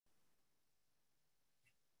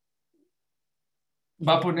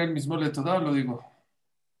¿Va a poner Mismor Letodá o lo digo?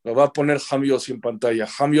 Lo va a poner Ham Yossi en pantalla.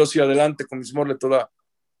 Ham Yossi adelante con Mismor Letodá.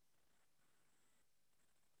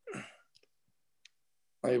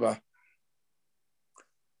 Ahí va.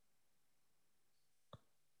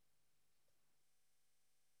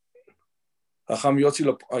 A Ham Yossi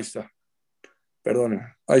lo... Ahí está. Perdón.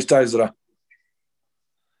 Ahí está Ezra.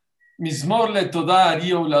 מזמור לתודה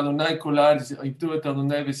אריהו לאדוני כל הארץ, עבדו את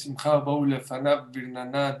אדוני בשמחה, באו לפניו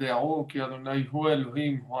ברננה, דעו כי אדוני הוא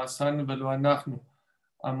אלוהים, הוא עשנו ולא אנחנו,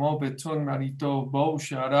 עמו בצאן מרעיתו, באו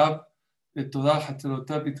שעריו לתודה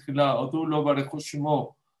חצרותיו בתחילה, הודו לו ברכו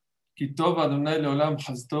שמו, כי טוב אדוני לעולם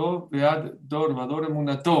חסדו, ועד דור ודור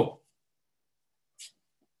אמונתו.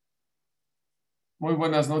 Muy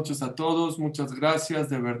buenas noches a todos, muchas gracias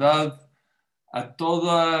de verdad a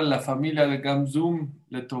toda la familia de Gamzum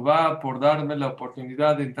Letová por darme la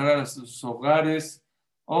oportunidad de entrar a sus hogares.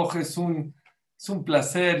 Oh, es un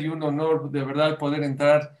placer y un honor de verdad poder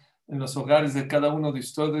entrar en los hogares de cada uno de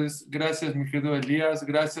ustedes. Gracias, mi querido Elías.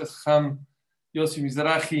 Gracias, Ham Yossi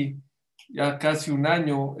Mizrahi. Ya casi un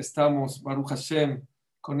año estamos, Baruch Hashem,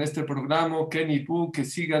 con este programa. Kenny Pu, que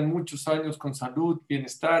sigan muchos años con salud,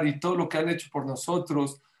 bienestar y todo lo que han hecho por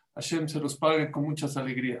nosotros. Hashem se los pague con muchas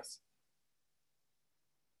alegrías.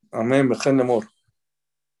 Amén, Mejen Amor.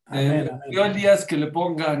 Me pidió Elías que le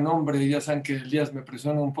ponga nombre, ya saben que Elías me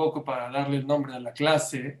presiona un poco para darle el nombre a la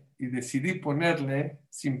clase y decidí ponerle,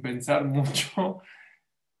 sin pensar mucho,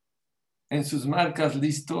 en sus marcas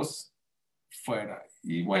listos fuera.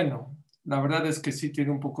 Y bueno, la verdad es que sí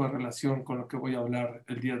tiene un poco de relación con lo que voy a hablar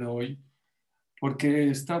el día de hoy, porque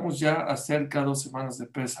estamos ya a cerca de 2 semanas de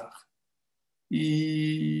Pesaj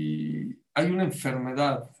y hay una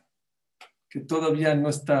enfermedad que todavía no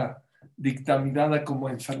está dictaminada como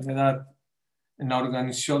enfermedad en la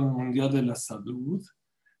Organización Mundial de la Salud,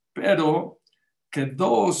 pero que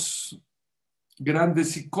dos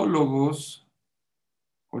grandes psicólogos,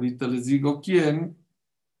 ahorita les digo quién,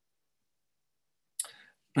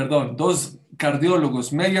 perdón, dos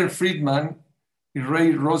cardiólogos, Meyer Friedman y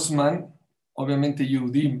Ray Rossman, obviamente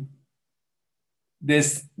Yehudim,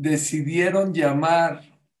 decidieron llamar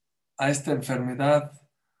a esta enfermedad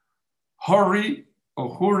hurry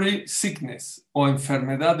sickness o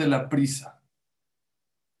enfermedad de la prisa.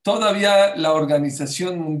 Todavía la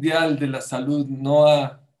Organización Mundial de la Salud no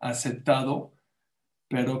ha aceptado,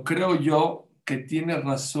 pero creo yo que tiene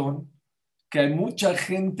razón, que hay mucha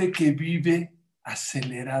gente que vive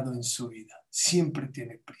acelerado en su vida, siempre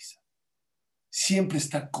tiene prisa, siempre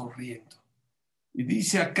está corriendo. Y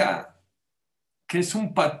dice acá que es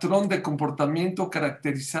un patrón de comportamiento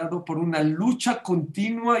caracterizado por una lucha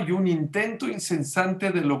continua y un intento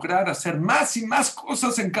incesante de lograr hacer más y más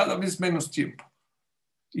cosas en cada vez menos tiempo.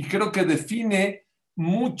 Y creo que define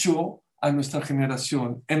mucho a nuestra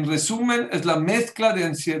generación. En resumen, es la mezcla de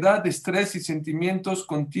ansiedad, de estrés y sentimientos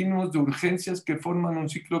continuos de urgencias que forman un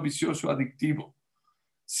ciclo vicioso adictivo.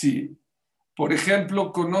 Sí. Por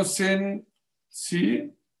ejemplo, conocen,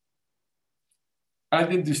 sí,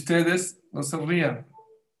 alguien de ustedes, no se rían,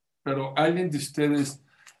 pero alguien de ustedes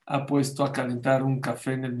ha puesto a calentar un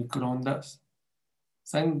café en el microondas.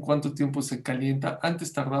 ¿Saben cuánto tiempo se calienta?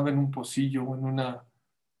 Antes tardaba en un pocillo o en una,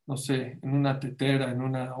 no sé, en una tetera, en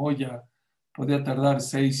una olla, podía tardar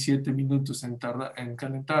 6, 7 minutos en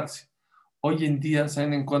calentarse. Hoy en día,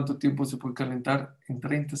 ¿saben en cuánto tiempo se puede calentar? En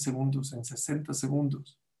 30 segundos, en 60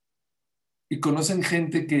 segundos. Y conocen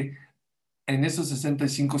gente que en esos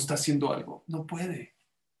 65 está haciendo algo. No puede,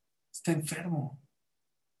 está enfermo.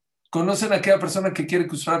 Conocen a aquella persona que quiere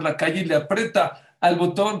cruzar la calle y le aprieta al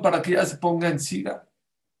botón para que ya se ponga en siga.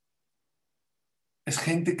 Es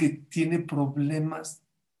gente que tiene problemas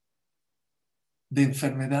de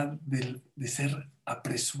enfermedad, de ser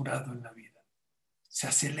apresurado en la vida. Se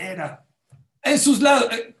acelera. En sus lados,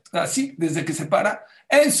 así, desde que se para,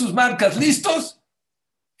 en sus marcas, listos,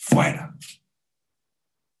 fuera.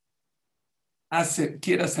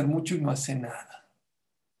 Quiere hacer mucho y no hace nada.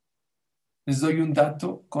 Les doy un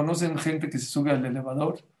dato. ¿Conocen gente que se sube al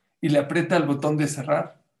elevador y le aprieta el botón de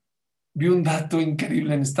cerrar? Vi un dato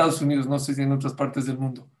increíble en Estados Unidos, no sé si en otras partes del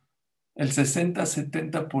mundo. El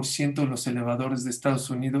 60-70% de los elevadores de Estados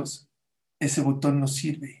Unidos, ese botón no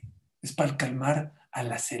sirve. Es para calmar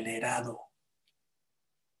al acelerado.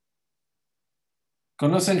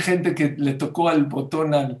 ¿Conocen gente que le tocó al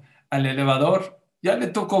botón al elevador? Ya le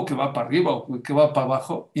tocó que va para arriba o que va para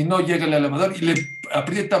abajo y no llega el elevador y le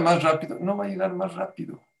aprieta más rápido. No va a llegar más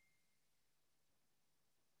rápido.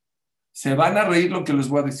 Se van a reír lo que les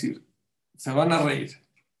voy a decir. Se van a reír.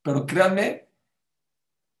 Pero créanme,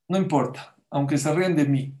 no importa, aunque se ríen de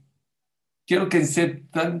mí. Quiero que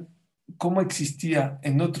aceptan cómo existía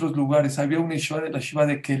en otros lugares. Había una yeshiva, la yeshiva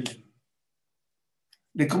de Kelm,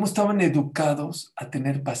 de cómo estaban educados a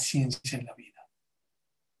tener paciencia en la vida.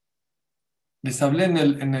 Les hablé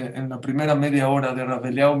en la primera media hora de Rav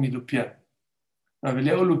Eliyahu Lupian. Rav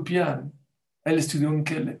Eliyahu Lupian, él estudió en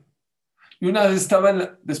Kelm. Y una vez estaba,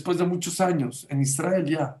 después de muchos años, en Israel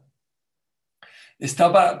ya,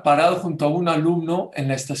 estaba parado junto a un alumno en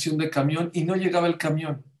la estación de camión y no llegaba el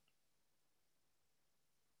camión.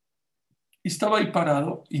 Y estaba ahí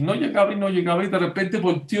parado y no llegaba y de repente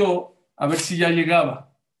volteó a ver si ya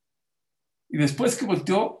llegaba. Y después que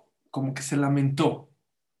volteó, como que se lamentó.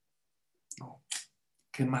 No,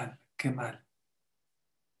 qué mal, qué mal.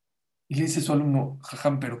 Y le dice a su alumno,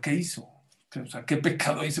 jajam, ¿pero qué hizo? O sea, ¿qué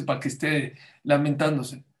pecado hizo para que esté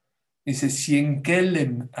lamentándose? Dice, si en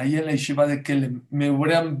Kelem, ahí en la yeshiva de Kelem, me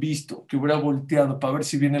hubieran visto, que hubiera volteado para ver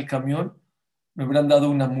si viene el camión, me hubieran dado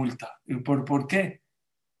una multa. ¿Y por qué?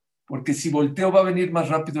 Porque si volteo va a venir más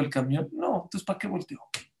rápido el camión. No, entonces ¿para qué volteo?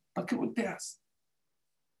 ¿Para qué volteas?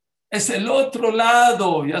 Es el otro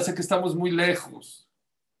lado. Ya sé que estamos muy lejos.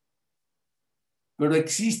 Pero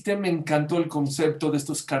existe, me encantó el concepto de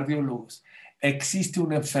estos cardiólogos. Existe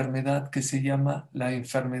una enfermedad que se llama la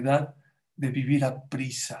enfermedad de vivir a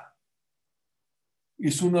prisa. Y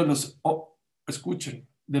es uno de los, escuchen,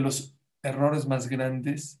 de los errores más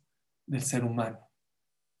grandes del ser humano.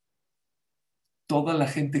 Toda la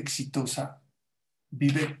gente exitosa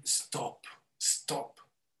vive stop.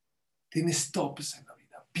 Tiene stops en la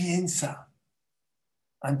vida. Piensa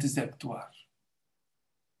antes de actuar.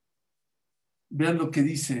 Vean lo que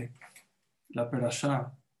dice la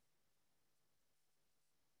Perashá.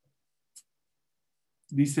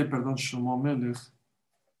 Dice, perdón, Shlomo Melech,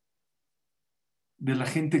 de la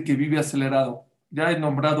gente que vive acelerado. Ya he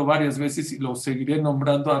nombrado varias veces y lo seguiré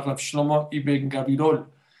nombrando a Rav Shlomo Ibn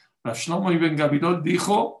Gabirol. Rav Shlomo Ibn Gabirol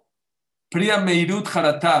dijo, Priya Meirut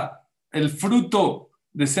Haratá, el fruto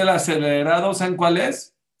de ser acelerado, ¿saben cuál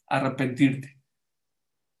es? Arrepentirte.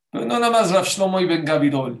 Pero no nada más Rav Shlomo Ibn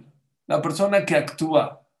Gabirol. La persona que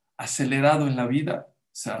actúa acelerado en la vida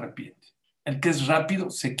se arrepiente. El que es rápido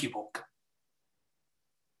se equivoca.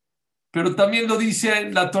 Pero también lo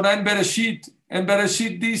dice la Torah en Bereshit. En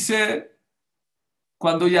Bereshit dice,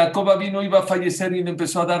 cuando Jacob vino iba a fallecer y le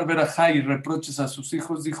empezó a dar verajá y reproches a sus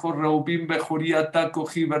hijos, dijo, Reubim Bejoriata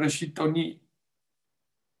Koji Bereshitoni.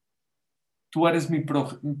 Tú eres mi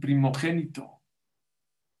primogénito.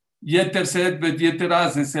 Yeter Sed Bet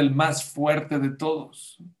Yeteraz es el más fuerte de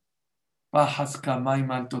todos. Bajas Kamay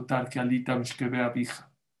mal total que alita mishkebe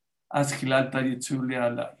abija. Az Gilalta Yetzule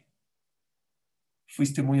alay.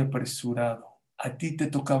 Fuiste muy apresurado. A ti te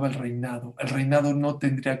tocaba el reinado. El reinado no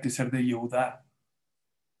tendría que ser de Yehudá.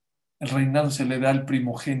 El reinado se le da al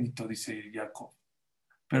primogénito, dice Jacob.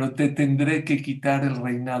 Pero te tendré que quitar el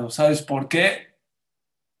reinado. ¿Sabes por qué?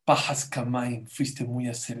 Pajas Kamaim, fuiste muy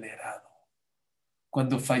acelerado.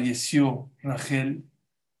 Cuando falleció Rachel,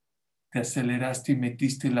 te aceleraste y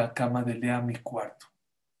metiste la cama de Lea a mi cuarto.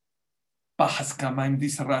 Pajas Kamaim,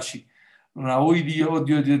 dice Rashi. Raúl dio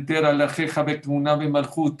a la jeja bekeuna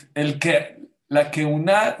bemalhut. El que la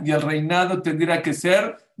keuna y el reinado tendría que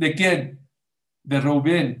ser ¿de quién? De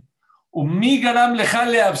Rubén. Umigaram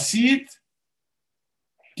lejale absid.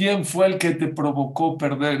 ¿Quién fue el que te provocó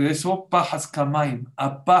perder eso? Pajas Kamaim.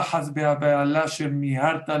 A pajas beabealashem mi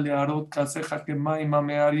harta le arot kaseja kemaim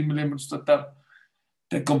amearim le mrustatar.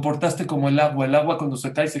 Te comportaste como el agua cuando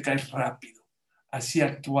se cae rápido. Así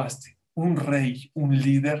actuaste. Un rey, un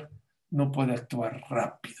líder, no puede actuar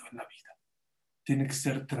rápido en la vida. Tiene que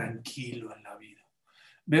ser tranquilo en la vida.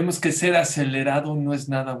 Vemos que ser acelerado no es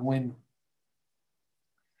nada bueno.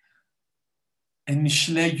 En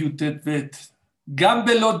Mishlei Yutet Bet,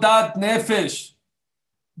 Gambelodat Nefesh,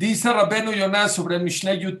 dice Rabbeinu Yonah sobre el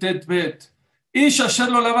Mishlei Yutet Bet, Ish asher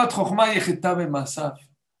lo lavat chokhmah yechetah b'maasav.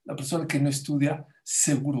 La persona que no estudia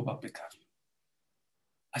seguro va a pecar.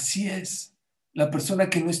 Así es. La persona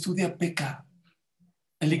que no estudia peca.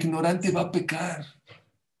 El ignorante va a pecar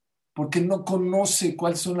porque no conoce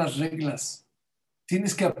cuáles son las reglas.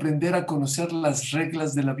 Tienes que aprender a conocer las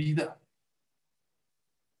reglas de la vida.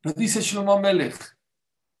 Lo dice Shlomo Melech.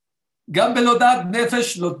 Gam belodat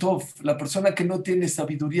nefesh lotov. La persona que no tiene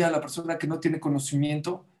sabiduría, la persona que no tiene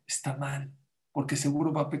conocimiento, está mal, porque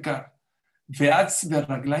seguro va a pecar. Veatz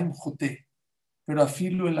berraglaim jote. Pero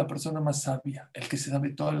afilo en la persona más sabia, el que se sabe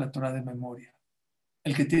toda la Torah de memoria,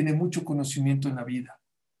 el que tiene mucho conocimiento en la vida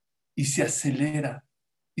y se acelera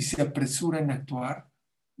y se apresura en actuar,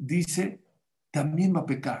 dice, también va a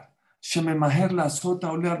pecar.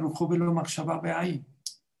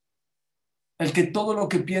 El que todo lo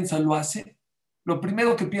que piensa lo hace, lo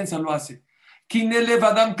primero que piensa lo hace.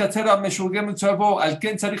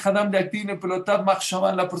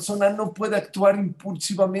 La persona no puede actuar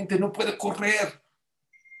impulsivamente, no puede correr.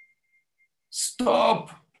 Stop.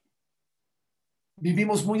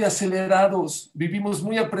 Vivimos muy acelerados, vivimos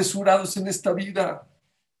muy apresurados en esta vida.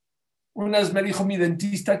 Una vez me dijo mi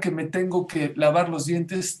dentista que me tengo que lavar los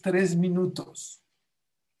dientes 3 minutos.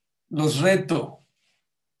 Los reto.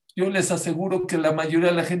 Yo les aseguro que la mayoría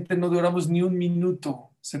de la gente no duramos ni 1 minuto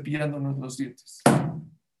cepillándonos los dientes.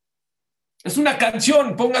 Es una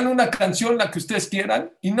canción, pongan una canción la que ustedes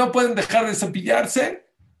quieran y no pueden dejar de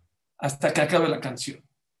cepillarse hasta que acabe la canción.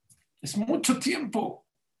 Es mucho tiempo.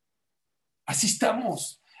 Así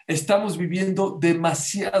estamos. Estamos viviendo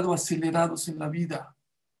demasiado acelerados en la vida.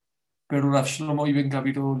 Pero Rav Shlomo Ibn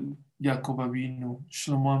Gabirol, Jacob Avinu,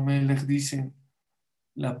 Shlomo Amelech dicen,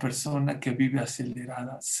 la persona que vive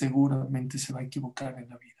acelerada seguramente se va a equivocar en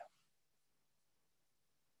la vida.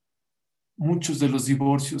 Muchos de los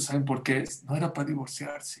divorcios, ¿saben por qué? No era para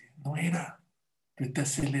divorciarse, no era, pero te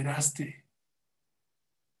aceleraste.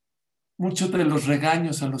 Muchos de los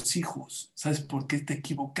regaños a los hijos, ¿sabes por qué? Te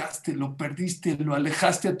equivocaste, lo perdiste, lo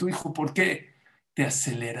alejaste a tu hijo. ¿Por qué? Te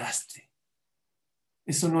aceleraste.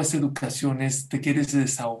 Eso no es educación, te quieres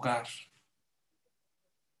desahogar.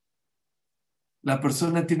 La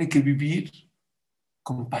persona tiene que vivir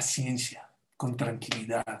con paciencia, con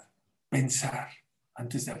tranquilidad, pensar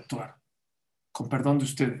antes de actuar. Con perdón de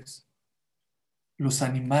ustedes, los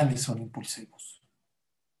animales son impulsivos.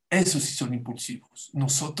 Esos sí son impulsivos.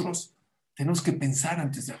 Nosotros tenemos que pensar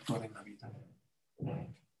antes de actuar en la vida.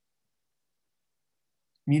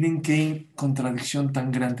 Miren qué contradicción tan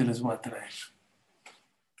grande les voy a traer.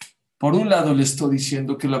 Por un lado, le estoy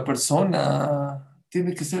diciendo que la persona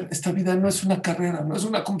tiene que ser, esta vida no es una carrera, no es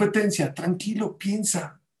una competencia. Tranquilo,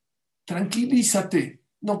 piensa, tranquilízate,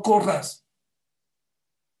 no corras.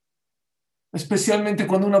 Especialmente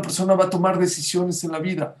cuando una persona va a tomar decisiones en la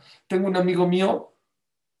vida. Tengo un amigo mío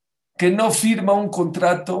que no firma un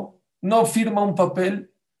contrato, no firma un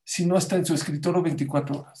papel si no está en su escritorio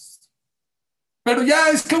 24 horas. Pero ya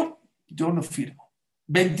es que yo no firmo.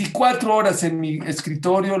 24 horas en mi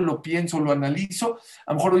escritorio, lo pienso, lo analizo.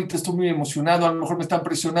 A lo mejor ahorita estoy muy emocionado, a lo mejor me están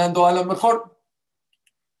presionando, a lo mejor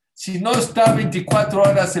si no está 24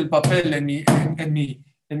 horas el papel en mi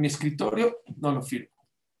escritorio, no lo firmo.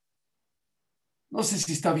 No sé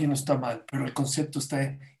si está bien o está mal, pero el concepto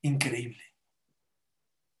está increíble.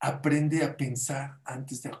 Aprende a pensar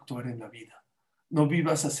antes de actuar en la vida. No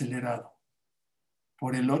vivas acelerado.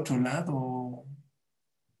 Por el otro lado,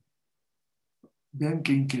 vean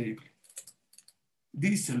qué increíble.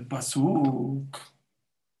 Dice el pasuk,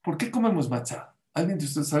 ¿por qué comemos matzá? ¿Alguien de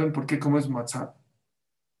ustedes sabe por qué comemos matzá?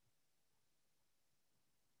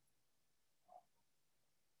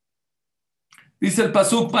 Dice el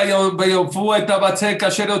pasuk, ויאפו את הבצק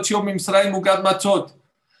כאשר הוציאו ממצרים עוגת מצות,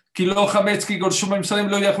 כי לא חמץ כי גורשו ממצרים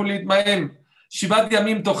לא יכלו להתמהם. 7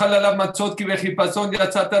 ימים תאכל עליו מצות כי בחיפזון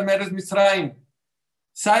יצאת מארץ מצרים.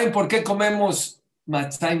 ¿Saben por qué comemos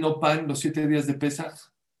matzá y no pan los 7 días de Pesaj?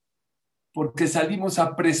 Porque salimos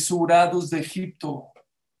apresurados de Egipto.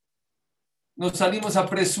 Nos salimos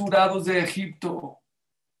apresurados de Egipto.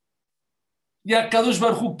 Y Akadosh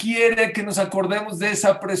Baruj Hu quiere que nos acordemos de esa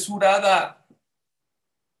apresurada.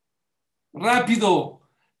 Rápido.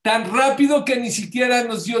 Tan rápido que ni siquiera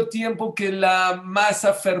nos dio tiempo que la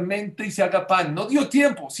masa fermente y se haga pan. No dio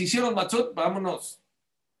tiempo. Si hicieron matzot, vámonos.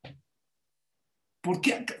 ¿Por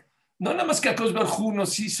qué? No nada más que Akadosh Baruj Hu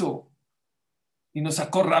nos hizo y nos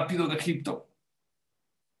sacó rápido de Egipto.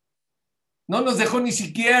 No nos dejó ni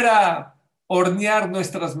siquiera hornear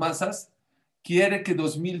nuestras masas. Quiere que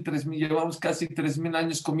 2,000, 3,000, llevamos casi 3,000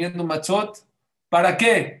 años comiendo matzot. ¿Para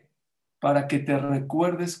qué? Para que te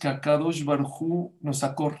recuerdes que Akadosh Baruj Hu nos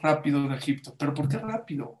sacó rápido de Egipto. ¿Pero por qué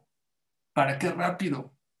rápido? ¿Para qué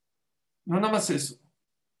rápido? No nada más eso.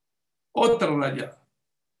 Otra raya.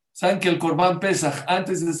 ¿Saben que el Corbán Pesaj,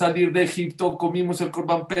 antes de salir de Egipto, comimos el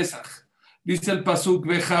Corbán Pesaj? Dice el pasuk,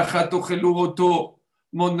 Vejaja tojelugoto,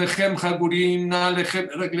 monechem hagurim, nalechem,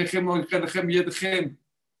 reglechem, oijelechem, yedchem.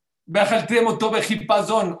 Vejaltem oto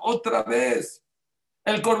vejipazón. Otra vez.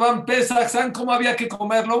 El Corbán Pesaj, ¿saben cómo había que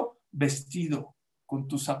comerlo? Vestido, con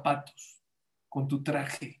tus zapatos, con tu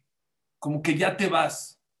traje, como que ya te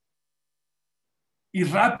vas. Y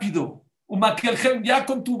rápido. Umakelhem, ya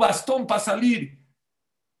con tu bastón para salir.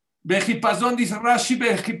 Vejipazón, dice Rashi,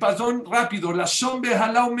 vejipazón rápido. La shon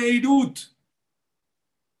behalao meirut.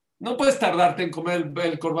 No puedes tardarte en comer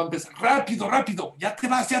el Corbán Pesaj. Rápido, rápido. Ya te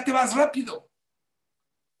vas rápido.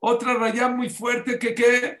 Otra raya muy fuerte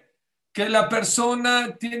que la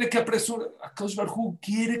persona tiene que apresurar. Akadosh Baruj Hu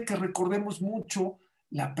quiere que recordemos mucho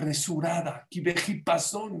la apresurada,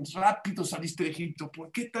 pasón, rápido saliste de Egipto.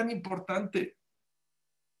 ¿Por qué tan importante?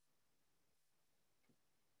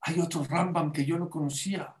 Hay otro Rambam que yo no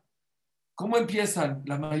conocía. ¿Cómo empiezan?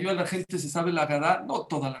 La mayoría de la gente se sabe la Gadá, no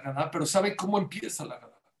toda la Gadá, pero sabe cómo empieza la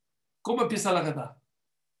Gadá. ¿Cómo empieza la Gadá?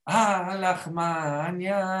 Ah,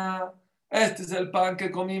 Lachmania, este es el pan que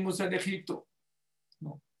comimos en Egipto.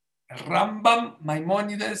 No. El Rambam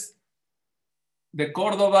Maimónides de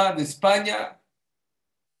Córdoba, de España,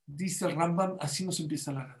 dice el Rambam, así no se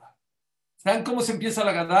empieza la Gadá. ¿Saben cómo se empieza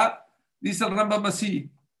la Gadá? Dice el Rambam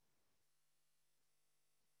así.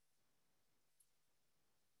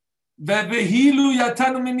 Vevehilu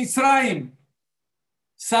yatanu mi Misraim.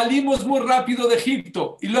 Salimos muy rápido de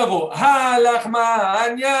Egipto. Y luego,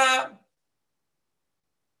 Halachmania.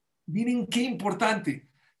 Miren qué importante.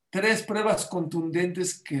 3 pruebas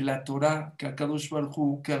contundentes que la Torah, que Akadosh Baruj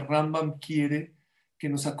Hu, que el Rambam quiere que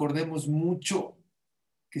nos acordemos mucho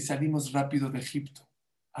que salimos rápido de Egipto.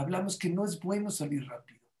 Hablamos que no es bueno salir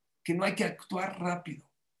rápido, que no hay que actuar rápido,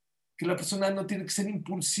 que la persona no tiene que ser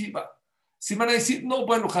impulsiva. Si van a decir, no,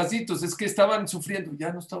 bueno, jazitos, es que estaban sufriendo.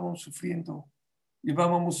 Ya no estábamos sufriendo.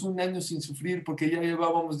 Llevábamos 1 año sin sufrir porque ya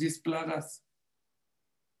llevábamos 10 plagas.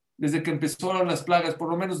 Desde que empezaron las plagas, por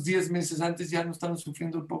lo menos 10 meses antes, ya no estaban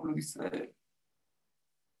sufriendo el pueblo de Israel.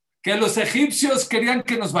 Que los egipcios querían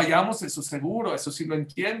que nos vayamos, eso seguro, eso sí lo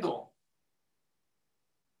entiendo.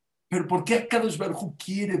 Pero ¿por qué Akadosh Baruj Hu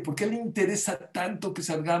quiere? ¿Por qué le interesa tanto que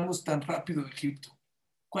salgamos tan rápido de Egipto?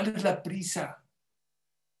 ¿Cuál es la prisa?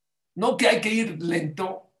 No que hay que ir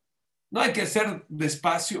lento, no hay que hacer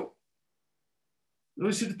despacio. Le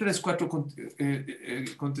voy a decir 3, 4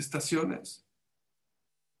 contestaciones.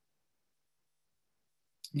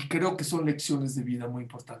 Y creo que son lecciones de vida muy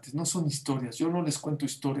importantes. No son historias. Yo no les cuento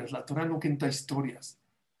historias. La Torah no cuenta historias.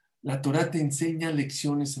 La Torah te enseña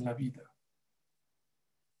lecciones en la vida.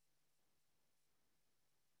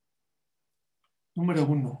 Número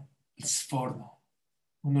 1, el Sforno,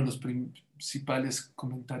 uno de los principales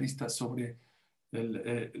comentaristas sobre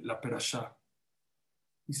la Perashá.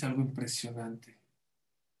 Dice algo impresionante.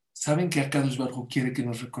 ¿Saben que Akadosh Baruj Hu quiere que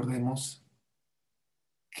nos recordemos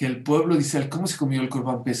que el pueblo de Israel, cómo se comió el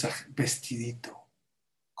Corban Pesaj? Vestidito,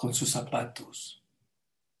 con sus zapatos,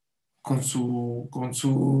 con su,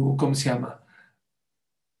 ¿cómo se llama?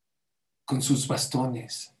 Con sus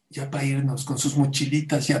bastones, ya para irnos, con sus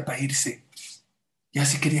mochilitas, ya para irse. Ya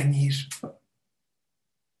se querían ir.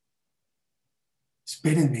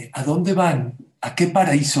 Espérenme, ¿a dónde van? ¿A qué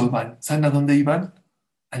paraíso van? ¿Saben a dónde iban?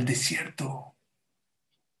 Al desierto.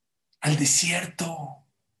 Al desierto.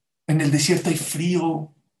 En el desierto hay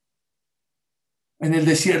frío. En el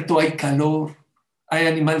desierto hay calor. Hay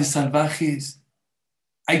animales salvajes.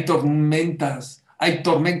 Hay tormentas. Hay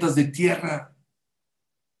tormentas de tierra.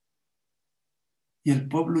 Y el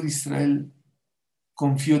pueblo de Israel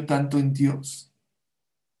confió tanto en Dios.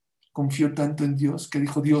 Confió tanto en Dios que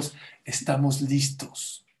dijo Dios, estamos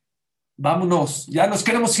listos. Vámonos, ya nos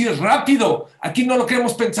queremos ir rápido. Aquí no lo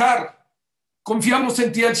queremos pensar. Confiamos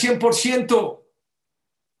en ti al 100%.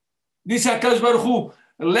 Dice Akadosh Baruj Hu,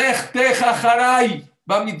 Lech teja haray,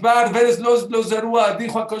 Bamidbar, veres los Zerúa.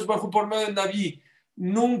 Dijo Akadosh Baruj Hu por medio del Naví,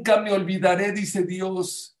 nunca me olvidaré, dice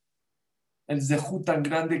Dios, el zehut tan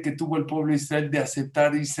grande que tuvo el pueblo de Israel de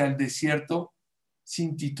aceptar irse al desierto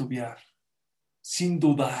sin titubear, sin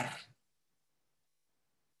dudar.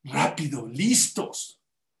 Rápido, listos.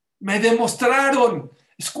 Me demostraron.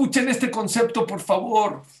 Escuchen este concepto, por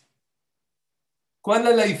favor. ¿Cuál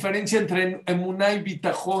es la diferencia entre emuná y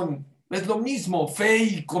bitajón? Es lo mismo, fe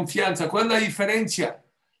y confianza. ¿Cuál es la diferencia?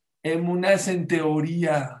 Emuná es en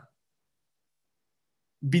teoría.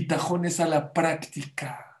 Bitajón es a la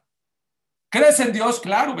práctica. ¿Crees en Dios?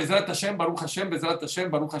 Claro. Bezrat Hashem, Baruch Hashem, Bezrat Hashem,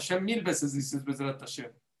 Baruch Hashem. 1000 veces dices Bezrat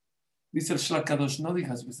Hashem. Dice el Shlakadosh, no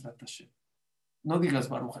digas Bezrat Hashem. No digas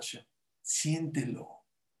Baruch Hashem. Siéntelo.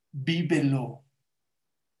 Vívelo.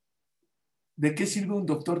 ¿De qué sirve un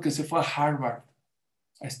doctor que se fue a Harvard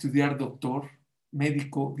a estudiar doctor,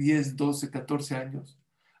 médico, 10, 12, 14 años?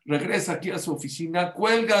 Regresa aquí a su oficina,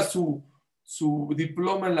 cuelga su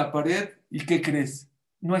diploma en la pared y ¿qué crees?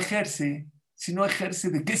 No ejerce. Si no ejerce,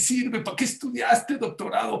 ¿de qué sirve? ¿Para qué estudiaste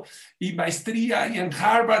doctorado y maestría y en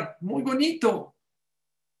Harvard? Muy bonito.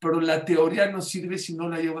 Pero la teoría no sirve si no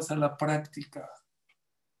la llevas a la práctica.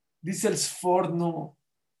 Dice el Sforno,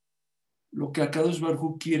 lo que Akadosh Baruj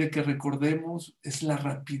Hu quiere que recordemos es la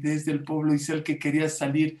rapidez del pueblo. Dice el que quería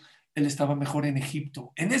salir, él estaba mejor en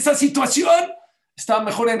Egipto. En esa situación, estaba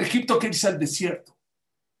mejor en Egipto que irse al desierto.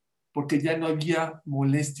 Porque ya no había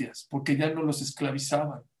molestias, porque ya no los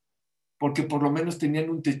esclavizaban, porque por lo menos tenían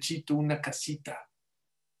un techito, una casita.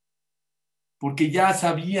 porque ya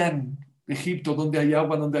sabían Egipto, dónde hay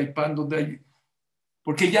agua, dónde hay pan,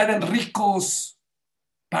 porque ya eran ricos.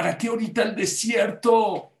 ¿Para qué ahorita el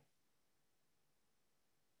desierto?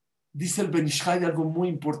 Dice el Ben Ish Chai algo muy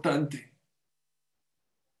importante.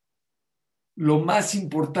 Lo más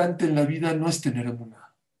importante en la vida no es tener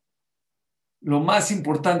emuná. Lo más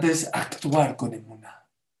importante es actuar con emuná.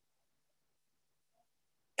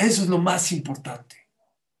 Eso es lo más importante.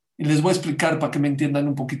 Y les voy a explicar para que me entiendan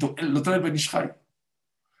un poquito. Lo trae el Ben Ish Chai.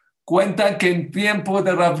 Cuentan que en tiempo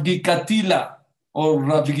de Rav Gikatila o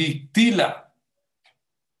Rav Giktila,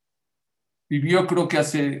 vivió creo que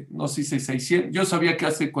hace, no sé si 600, yo sabía que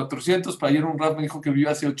hace 400, pero ayer un Rav me dijo que vivió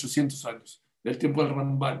hace 800 años, del tiempo del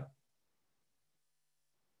Ramban.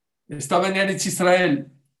 Estaba en Eretz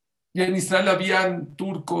Israel, y en Israel habían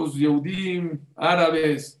turcos, Yehudim,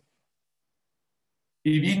 árabes,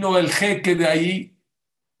 y vino el jeque de ahí,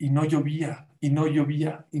 y no llovía, y no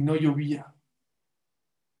llovía, y no llovía.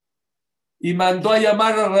 Y mandó a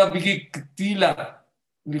llamar a Rabbi Giktila.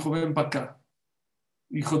 Le dijo, ven para acá.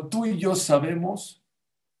 Dijo, tú y yo sabemos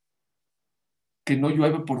que no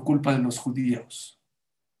llueve por culpa de los judíos.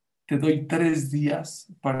 Te doy 3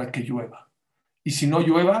 días para que llueva. Y si no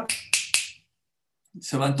llueva,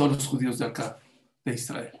 se van todos los judíos de acá, de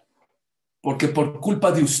Israel. Porque por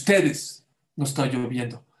culpa de ustedes no está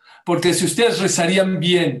lloviendo. Porque si ustedes rezarían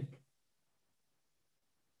bien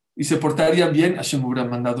y se portarían bien, Hashem hubiera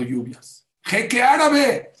mandado lluvias. ¡Jeque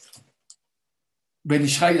árabe! Ben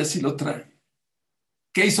Ish Chai así lo trae.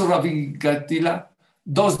 ¿Qué hizo Rabbi Gatila?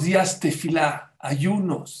 2 días tefilá,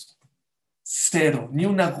 ayunos, 0, ni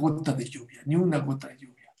una gota de lluvia, ni una gota de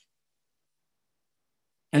lluvia.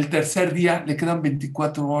 El tercer día le quedan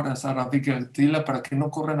 24 horas a Rabbi Gatila para que no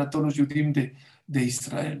corran a todos los Yudim de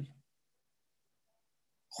Israel.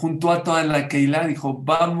 Junto a toda la Keilah dijo,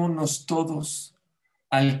 vámonos todos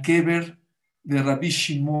al Keber de Rabbi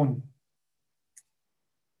Shimon.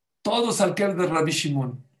 Todos al Keber de Rabbi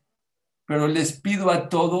Shimon. Pero les pido a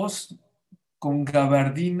todos con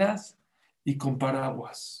gabardinas y con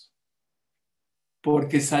paraguas.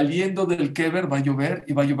 Porque saliendo del Keber va a llover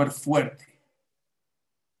y va a llover fuerte.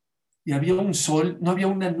 Y había un sol, no había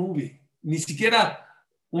una nube, ni siquiera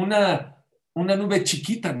una nube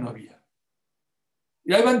chiquita no había.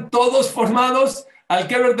 Y ahí van todos formados al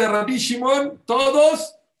Keber de Rabbi Shimon,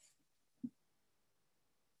 todos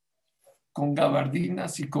con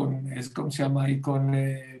gabardinas y con, ¿cómo se llama? Y con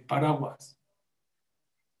paraguas.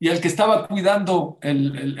 Y el que estaba cuidando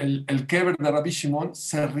el Keber de Rabbi Shimon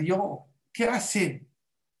se rió. ¿Qué hacen?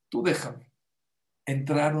 Tú déjame.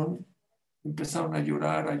 Entraron, empezaron a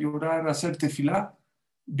llorar, a hacer tefilá.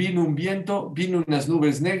 Vino un viento, vino unas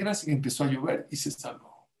nubes negras y empezó a llover y se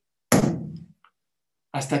salvó.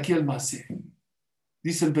 Hasta aquí el Masé.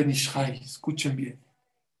 Dice el Ben Ish Chai, escuchen bien.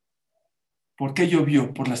 ¿Por qué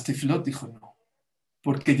llovió? ¿Por las tefilot? Dijo no.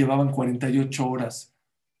 Porque llevaban 48 horas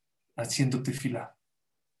haciendo tefilá.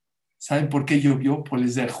 ¿Saben por qué llovió? Por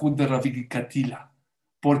el Zehut de Rabbi Katila.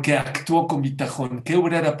 Porque actuó con bitajón. ¿Qué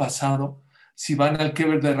hubiera pasado si van al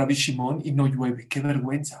Keber de Rabbi Shimon y no llueve? ¡Qué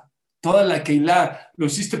vergüenza! Toda la Keilah lo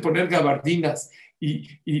hiciste poner gabardinas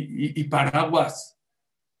y paraguas.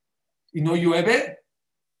 ¿Y no llueve?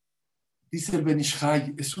 Dice el Ben Ish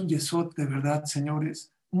Chai, es un yesod de verdad,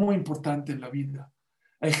 señores, muy importante en la vida.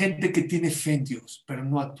 Hay gente que tiene fe en Dios, pero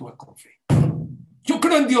no actúa con fe. Yo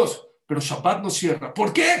creo en Dios, pero Shabbat no cierra.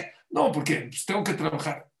 ¿Por qué? No, porque pues, tengo que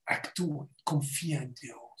trabajar. Actúa, confía en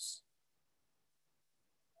Dios.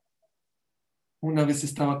 Una vez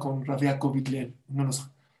estaba con Rav Yaakov Hillel,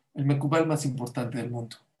 el mekubal más importante del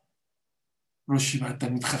mundo. Rosh Yeshiva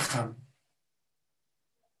Talmid Jajam.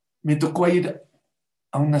 Me tocó ir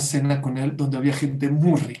a una cena con él donde había gente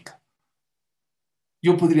muy rica.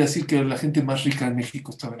 Yo podría decir que la gente más rica de México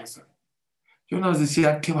estaba en esa. Yo una vez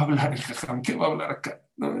decía, ¿qué va a hablar el Jajam? ¿Qué va a hablar acá?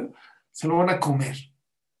 No, se lo van a comer.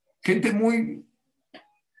 Gente muy...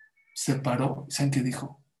 Se paró, ¿saben qué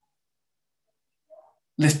dijo?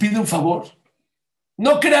 Les pido un favor.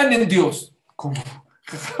 No crean en Dios. ¿Cómo?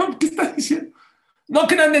 Jajam, ¿qué está diciendo? No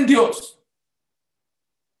crean en Dios.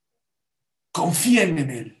 Confíen en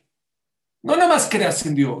Él. No nada más creas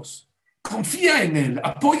en Dios. Confía en Él.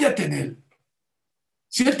 Apóyate en Él.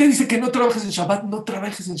 Si Él te dice que no trabajes en Shabbat, no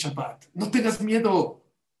trabajes en Shabbat. No tengas miedo.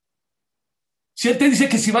 Si Él te dice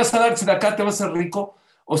que si vas a dar tzedakah te vas a ser rico,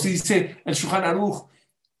 o si dice el Shulchan Aruch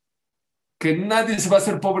que nadie se va a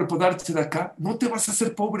hacer pobre por dar tzedakah, no te vas a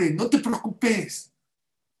hacer pobre. No te preocupes.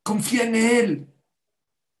 Confía en Él.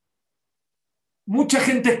 Mucha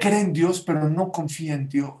gente cree en Dios, pero no confía en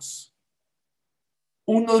Dios.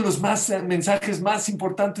 Uno de los mensajes más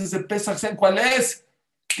importantes de Pesach, ¿saben cuál es?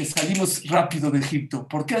 que salimos rápido de Egipto?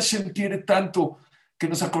 ¿Por qué Hashem quiere tanto que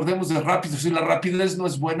nos acordemos de rápido? Si la rapidez no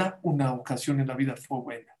es buena, una ocasión en la vida fue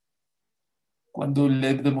buena. Cuando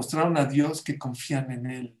le demostraron a Dios que confían en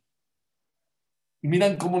Él. Y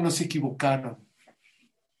miran cómo no se equivocaron.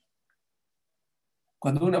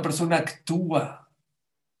 Cuando una persona actúa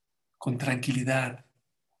con tranquilidad,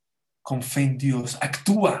 con fe en Dios,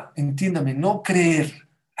 actúa, entiéndame, no creer,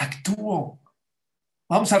 actúo.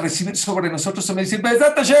 Vamos a recibir sobre nosotros, se me dice,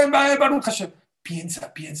 Bezrat Hashem, Baruch Hashem.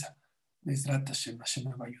 Piensa. Bezrat Hashem, Hashem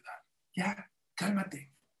me va a ayudar. Ya,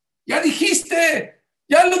 cálmate. Ya dijiste,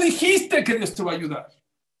 ya lo dijiste que Dios te va a ayudar.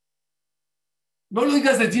 No lo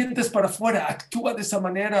digas de dientes para afuera, actúa de esa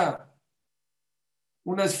manera.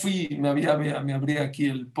 Una vez me abría aquí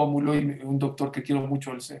el pómulo y un doctor que quiero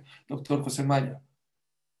mucho, el doctor José Maya,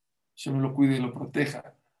 yo me lo cuide y lo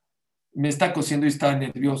proteja. Me está cosiendo y estaba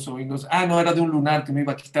nervioso. No, era de un lunar que me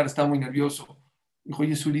iba a quitar, estaba muy nervioso. Dijo,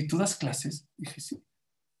 oye, Suri, ¿tú das clases? Dije, sí.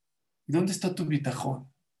 ¿Y dónde está tu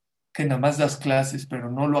bitajón? Que nada más das clases,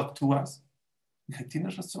 pero no lo actúas. Dije,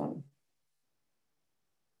 tienes razón.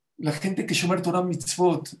 La gente que shomer Torah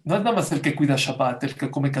mitzvot, no es nada más el que cuida Shabbat, el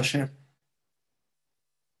que come kasher.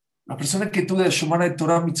 La persona que tú de shomer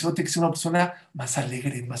Torah mitzvot tiene que ser una persona más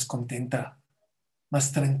alegre, más contenta,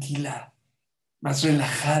 más tranquila, más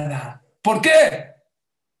relajada. ¿Por qué?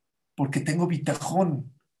 Porque tengo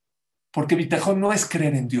bitajón. Porque bitajón no es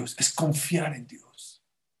creer en Dios, es confiar en Dios.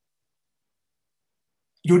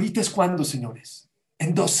 Y ahorita es cuando, señores.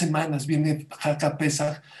 En 2 semanas viene Haka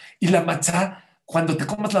Pesach y la matzá, cuando te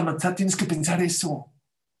comas la matzá tienes que pensar eso.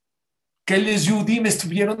 Que los Yudim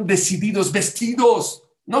estuvieron decididos, vestidos,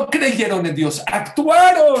 no creyeron en Dios,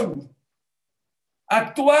 actuaron.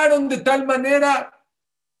 Actuaron de tal manera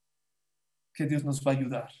que Dios nos va a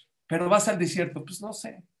ayudar. Pero vas al desierto, pues no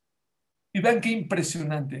sé. Y vean qué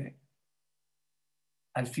impresionante.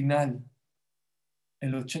 Al final,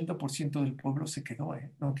 el 80% del pueblo se quedó,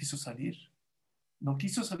 no quiso salir. No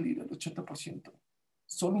quiso salir el 80%.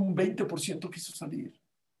 Solo un 20% quiso salir.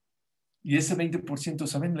 Y ese 20%,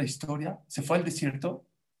 ¿saben la historia? Se fue al desierto,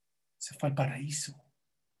 se fue al paraíso.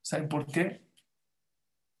 ¿Saben por qué?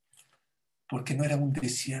 Porque no era un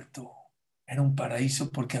desierto, era un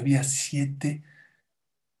paraíso, porque había 7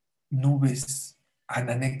 nubes,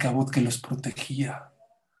 Anané Kabod, que los protegía.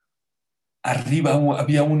 Arriba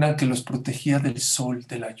había una que los protegía del sol,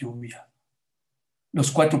 de la lluvia.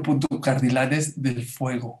 Los 4 puntos cardinales del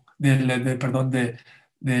fuego, del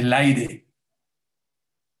aire,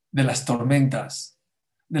 de las tormentas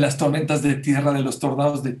de tierra, de los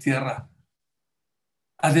tornados de tierra.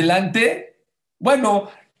 Adelante, bueno,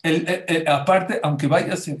 aparte, aunque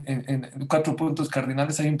vayas en 4 puntos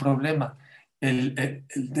cardinales, hay un problema. El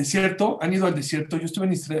desierto, han ido al desierto, yo estuve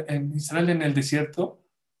en Israel en el desierto,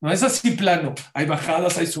 no es así plano, hay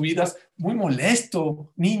bajadas, hay subidas, muy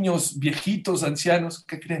molesto, niños, viejitos, ancianos,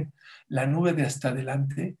 ¿qué creen? La nube de hasta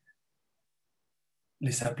adelante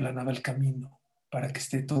les aplanaba el camino para que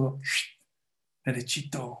esté todo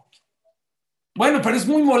derechito. Bueno, pero es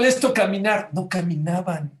muy molesto caminar. No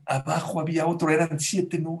caminaban. Abajo había otro, eran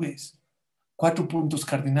 7 nubes. 4 puntos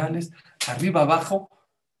cardinales, arriba, abajo,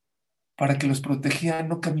 para que los protegían,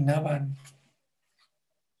 no caminaban.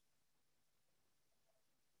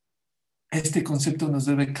 Este concepto nos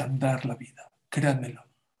debe cambiar la vida, créanmelo.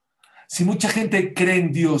 Si mucha gente cree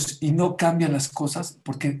en Dios y no cambia las cosas,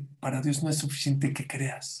 porque para Dios no es suficiente que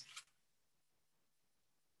creas.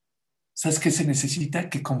 ¿Sabes qué se necesita?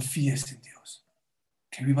 Que confíes en Dios.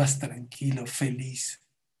 Que vivas tranquilo, feliz,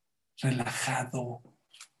 relajado,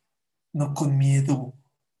 no con miedo.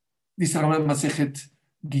 Dice Rabban Masejet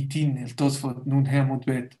Gitin, el Tosfot, Nun Heamut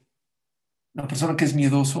Bet. La persona que es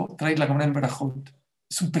miedoso, trae la Gemara en Berajot.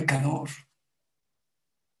 Es un pecador.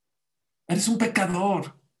 Eres un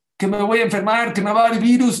pecador. Que me voy a enfermar, que me va a dar el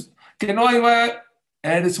virus, que no hay...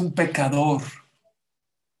 Eres un pecador.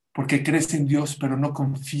 Porque crees en Dios, pero no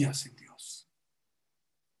confías en Dios.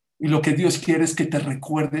 Y lo que Dios quiere es que te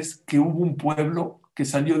recuerdes que hubo un pueblo que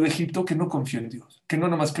salió de Egipto que no confió en Dios, que no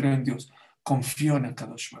nomás creyó en Dios, confió en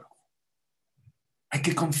Akadosh Baruj. Hay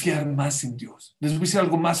que confiar más en Dios. Les voy a decir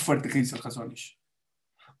algo más fuerte que dice el Hazon Ish.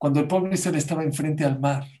 Cuando el pueblo Israel estaba enfrente al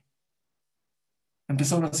mar,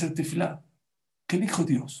 empezaron a hacer tefilá. ¿Qué dijo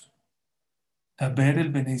Dios? A ver el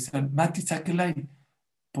Bnei Israel, Mati Sakelai,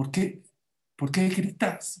 ¿por qué? ¿Por qué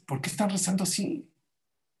gritas? ¿Por qué están rezando así?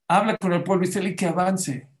 Habla con el pueblo Israel y que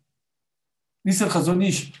avance. Dice el Hazon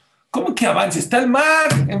Ish, ¿cómo que avance? Está el mar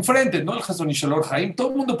enfrente, no el Hazon Ish, el Or Haim. Todo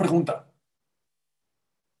el mundo pregunta.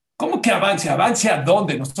 ¿Cómo que avance? ¿Avance a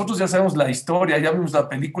dónde? Nosotros ya sabemos la historia, ya vimos la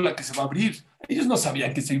película que se va a abrir. Ellos no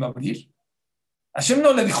sabían que se iba a abrir. Hashem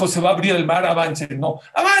no le dijo, se va a abrir el mar, avancen. No,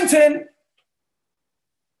 avancen.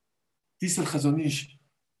 Dice el Hazonish.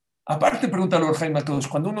 Aparte, pregunta al Orjaim a todos,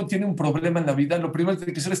 cuando uno tiene un problema en la vida, lo primero que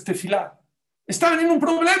tiene que hacer es tefilá. Estaban en un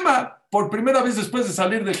problema. Por primera vez después de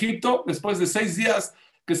salir de Egipto, después de 6 días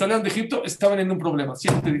que salieron de Egipto, estaban en un problema,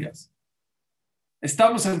 7 días.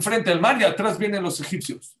 Estamos enfrente del mar y atrás vienen los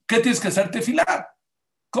egipcios. ¿Qué tienes que hacer? Tefilá.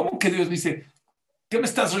 ¿Cómo que Dios dice, qué me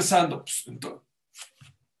estás rezando? Pues, entonces,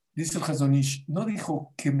 dice el Hazonish, no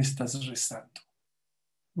dijo, ¿qué me estás rezando?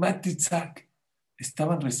 Matitzak,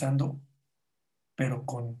 estaban rezando, pero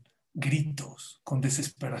con gritos, con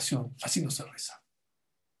desesperación. Así no se reza.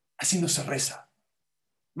 Así no se reza.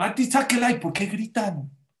 Matitzak elay, ¿por qué gritan?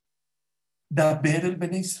 Daber el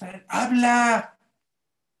Bene Israel. ¡Habla!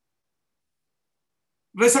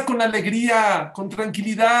 Reza con alegría, con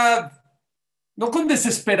tranquilidad, no con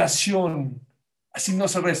desesperación. Así no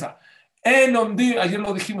se reza. Ayer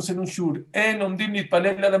lo dijimos en un shur.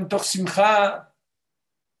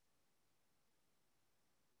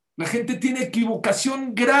 La gente tiene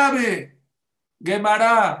equivocación grave.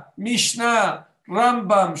 Gemara, Mishnah,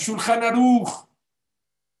 Rambam, Shulchan Aruch.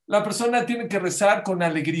 La persona tiene que rezar con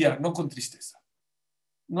alegría, no con tristeza.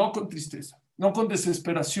 No con tristeza, no con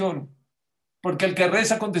desesperación. Porque el que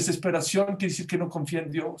reza con desesperación quiere decir que no confía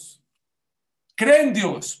en Dios. Cree en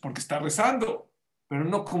Dios porque está rezando, pero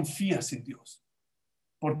no confías en Dios.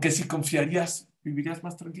 Porque si confiarías, vivirías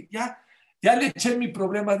más tranquilo. Ya le eché mi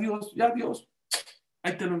problema a Dios. Ya, Dios,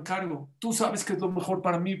 ahí te lo encargo. Tú sabes que es lo mejor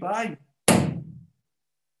para mí. Bye.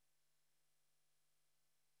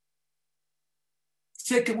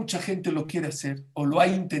 Sé que mucha gente lo quiere hacer o lo ha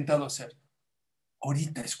intentado hacer.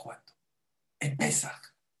 Ahorita es cuando. Empieza.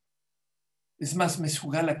 Es más, me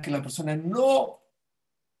sugala que la persona no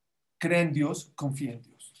cree en Dios, confía en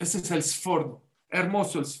Dios. Ese es el sforno.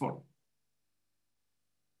 Hermoso el sforno.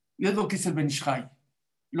 Y es lo que dice el Ben Ish Chai.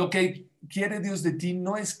 Lo que quiere Dios de ti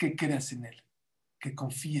no es que creas en Él, que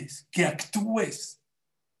confíes, que actúes,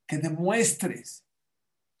 que demuestres.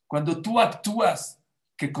 Cuando tú actúas,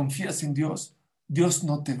 que confías en Dios, Dios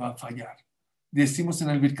no te va a fallar. Decimos en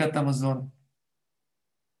el Birkat Hamazon,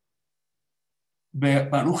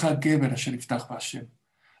 Baruch HaGeber Asher Yiftach B'Hashem.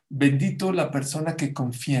 Bendito la persona que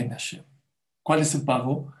confía en Hashem. ¿Cuál es el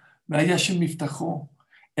pago? Hashem Yiftajo.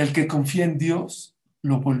 El que confía en Dios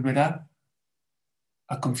lo volverá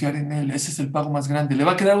a confiar en Él. Ese es el pago más grande. Le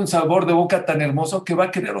va a quedar un sabor de boca tan hermoso que va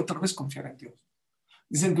a querer otra vez confiar en Dios.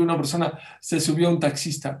 Dicen que una persona se subió a un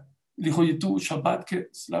taxista y le dijo, oye, tú, Shabbat, que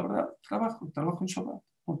la verdad, trabajo en Shabbat,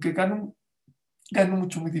 porque gano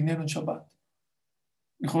mucho mi dinero en Shabbat.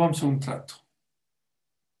 Dijo, vamos a un trato.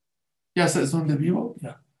 ¿Ya sabes dónde vivo?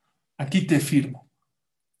 Ya. Aquí te firmo.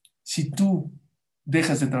 Si tú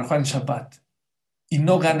dejas de trabajar en Shabbat y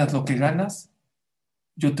no ganas lo que ganas,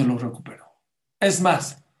 yo te lo recupero. Es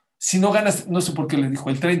más, si no ganas, no sé por qué le dijo,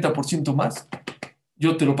 el 30% más,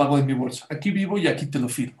 yo te lo pago de mi bolsa. Aquí vivo y aquí te lo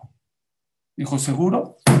firmo. Dijo,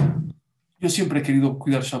 ¿seguro? Yo siempre he querido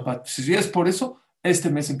cuidar Shabbat. Si es por eso, este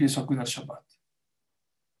mes empiezo a cuidar Shabbat.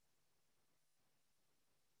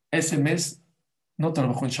 Ese mes no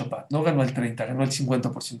trabajó en Shabbat, no ganó el 30, ganó el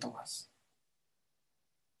 50% más.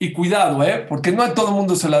 Y cuidado, porque no a todo el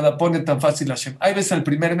mundo se la pone tan fácil a Hashem. Hay veces el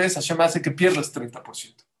primer mes Hashem hace que pierdas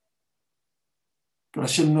 30%. Pero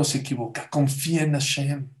Hashem no se equivoca, confía en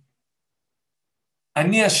Hashem.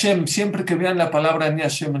 Ani Hashem, siempre que vean la palabra Ani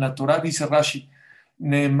Hashem en la Torah, dice Rashi,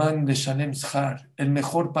 Neeman de Shalem Zhar, el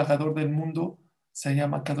mejor pagador del mundo se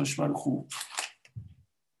llama Kadosh Baruj Hu.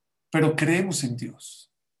 Pero creemos en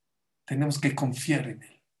Dios, tenemos que confiar en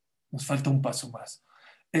Él. Nos falta un paso más.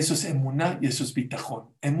 Eso es emuná y eso es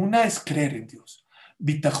bitajón. Emuná es creer en Dios.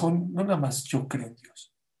 Bitajón, no nada más yo creo en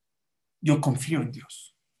Dios, yo confío en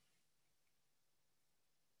Dios.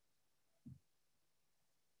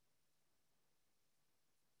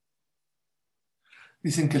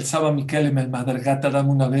 Dicen que el Saba Miquelem, el Madrgat Adam,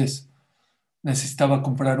 una vez necesitaba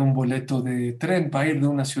comprar un boleto de tren para ir de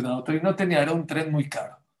una ciudad a otra y no tenía, era un tren muy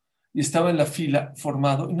caro. Y estaba en la fila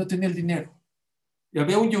formado y no tenía el dinero. Y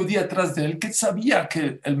había un yudí atrás de él que sabía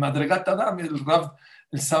que el Madrgat Adam, el Rav,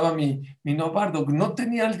 el Saba Minobardo, no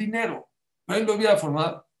tenía el dinero. Pero él lo había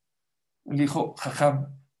formado. Le dijo,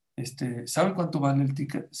 Jajam, ¿sabe cuánto vale el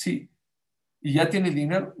ticket? Sí. ¿Y ya tiene el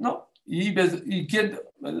dinero? No. ¿Y quién?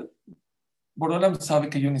 Borolam sabe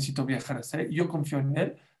que yo necesito viajar a ese y yo confío en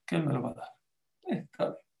él que él me lo va a dar. Está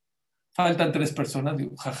bien. Faltan 3 personas,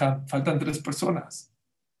 digo, jaja, faltan 3 personas.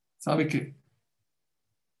 ¿Sabe qué?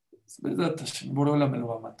 Borolam me lo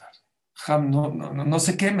va a matar. No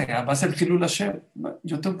se queme, va a ser Hilul Hashem.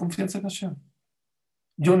 Yo tengo confianza en Hashem.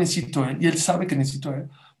 Yo necesito a él y él sabe que necesito a él.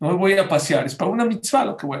 No me voy a pasear, es para una mitzvah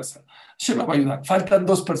lo que voy a hacer. Hashem me va a ayudar. Faltan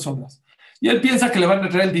 2 personas. Y él piensa que le van a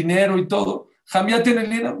traer el dinero y todo. Jam, ¿ya tiene el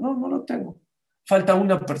dinero? No, no lo tengo. Falta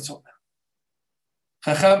una persona.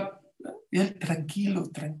 Jajam, y él tranquilo,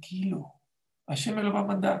 tranquilo. Hashem me lo va a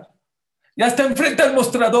mandar. Ya está enfrente al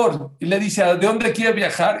mostrador y le dice, ¿de dónde quiere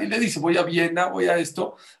viajar? Y le dice, voy a Viena, voy a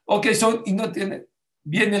esto. Ok, y no tiene.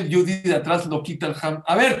 Viene el Yudí de atrás, lo quita el Jam.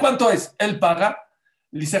 A ver, ¿cuánto es? Él paga.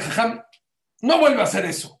 Le dice, Jajam, no vuelve a hacer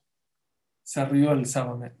eso. Se rió el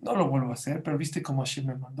sábado. No lo vuelvo a hacer, pero viste cómo Hashem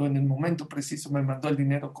me mandó en el momento preciso, me mandó el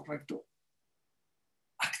dinero correcto.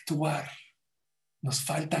 Actuar. Nos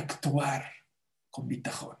falta actuar con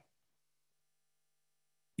bitajón.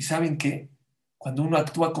 ¿Y saben qué? Cuando uno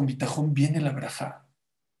actúa con bitajón, viene la verajá.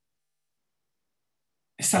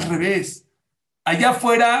 Es al revés. Allá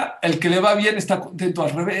afuera, el que le va bien está contento.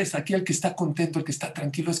 Al revés, aquí el que está contento, el que está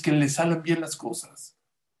tranquilo, es que le salen bien las cosas.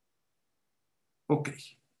 Ok.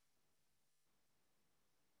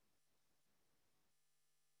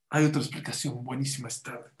 Hay otra explicación buenísima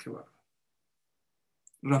esta que va.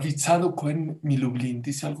 Ravitzado Cohen Milublin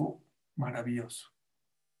dice algo maravilloso.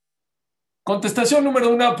 Contestación número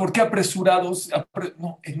 1, ¿por qué apresurados?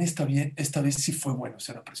 No, esta vez sí fue bueno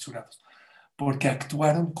ser apresurados, porque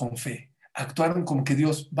actuaron con fe, actuaron como que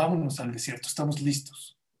Dios, vámonos al desierto, estamos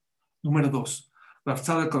listos. Número 2,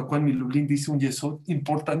 Ravitzado Cohen Milublin dice un yesod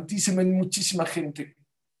importantísimo en muchísima gente.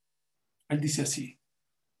 Él dice así,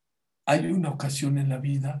 hay una ocasión en la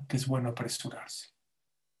vida que es bueno apresurarse.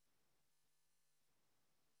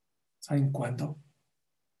 ¿Saben cuándo?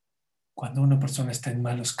 Cuando una persona está en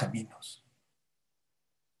malos caminos,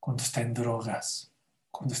 cuando está en drogas,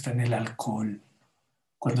 cuando está en el alcohol,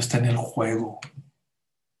 cuando está en el juego.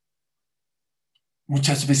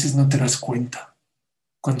 Muchas veces no te das cuenta.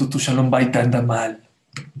 Cuando tu Shalom Bait anda mal,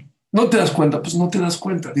 no te das cuenta, pues no te das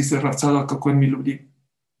cuenta, dice Ratzado Akako en Milubrim.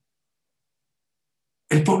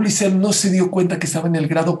 El pueblo Israel no se dio cuenta que estaba en el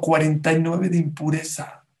grado 49 de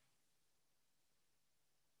impureza.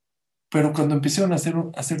 Pero cuando empezaron a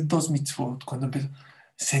hacer 2 mitzvot,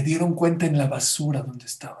 se dieron cuenta en la basura donde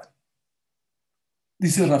estaban.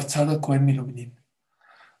 Dice Rav Tzadok Cohen Milubnim,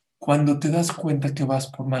 cuando te das cuenta que vas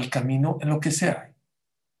por mal camino, en lo que sea,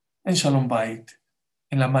 en Shalom Bait,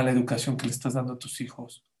 en la mala educación que le estás dando a tus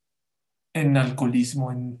hijos, en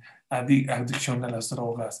alcoholismo, en adicción a las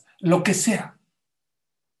drogas, lo que sea,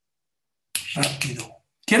 rápido.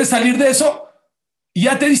 ¿Quieres salir de eso? Y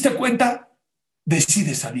ya te diste cuenta,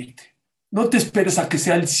 decide salirte. No te esperes a que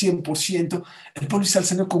sea el 100%. El pueblo Israel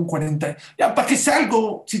salió con 40. Ya, ¿para qué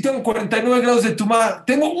salgo? Si tengo 49 grados de tumá,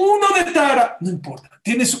 tengo 1 de tara. No importa.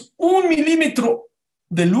 Tienes 1 milímetro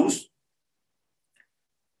de luz,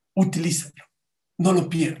 utilízalo. No lo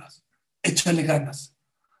pierdas. Échale ganas.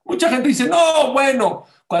 Mucha gente dice, no, bueno,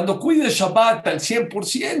 cuando cuides Shabbat al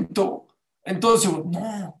 100%, entonces,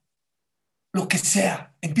 no, lo que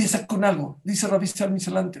sea, empieza con algo. Dice Rabbi Salmi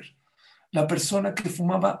Salanter. La persona que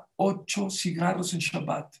fumaba 8 cigarros en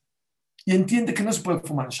Shabbat y entiende que no se puede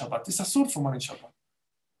fumar en Shabbat, es azul fumar en Shabbat,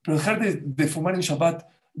 pero dejar de fumar en Shabbat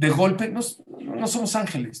de golpe, no somos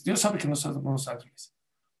ángeles, Dios sabe que no somos ángeles.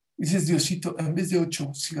 Dices, Diosito, en vez de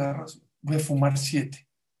 8 cigarros, voy a fumar 7.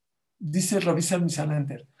 Dice Rabbi Salmi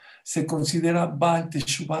Salander, se considera Baal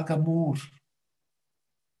Teshuvah Gamur.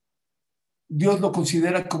 Dios lo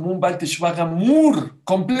considera como un Baal Teshuvah Gamur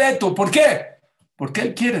completo. ¿Por qué? Porque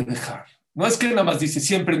Él quiere dejar. No es que nada más dice,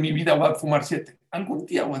 siempre en mi vida voy a fumar 7. Algún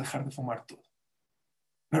día voy a dejar de fumar todo.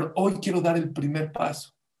 Pero hoy quiero dar el primer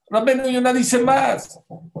paso. Rabbeinu Yonah dice más.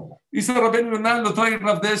 Dice Rabbeinu Yonah, lo trae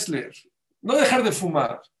Rav Dessler. No dejar de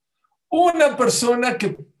fumar. Una persona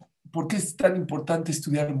que, ¿por qué es tan importante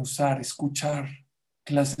estudiar Musar, escuchar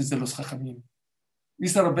clases de los Jajamim?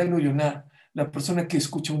 Dice Rabbeinu Yonah, la persona que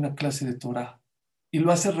escucha una clase de Torah y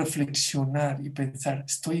lo hace reflexionar y pensar,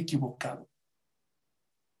 estoy equivocado.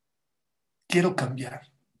 Quiero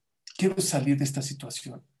cambiar, quiero salir de esta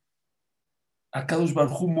situación. Akadosh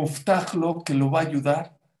Baruj Hu Moftachlo, que lo va a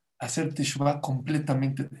ayudar a hacer Teshuvah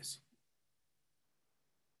completamente de eso.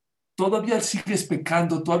 Todavía sigues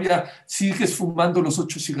pecando, todavía sigues fumando los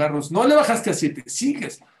 8 cigarros, no le bajaste a 7,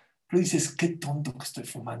 sigues. Pero dices, qué tonto que estoy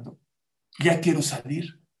fumando. Ya quiero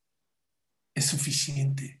salir. Es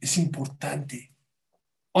suficiente, es importante.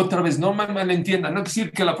 Otra vez, no me malentiendan, no quiere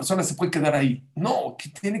decir que la persona se puede quedar ahí. No, que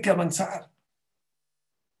tiene que avanzar.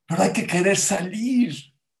 Pero hay que querer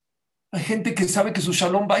salir. Hay gente que sabe que su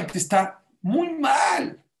Shalom Bait está muy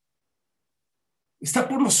mal. Está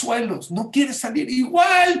por los suelos. No quiere salir.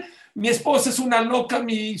 Igual, mi esposa es una loca,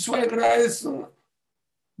 mi suegra es... No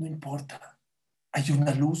importa. Hay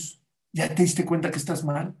una luz. ¿Ya te diste cuenta que estás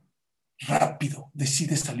mal? rápido,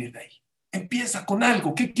 decide salir de ahí. Empieza con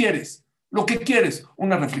algo. ¿Qué quieres? Lo que quieres.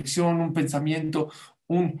 Una reflexión, un pensamiento,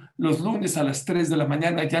 los lunes a las 3 de la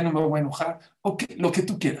mañana ya no me voy a enojar. Okay, lo que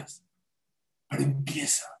tú quieras. Pero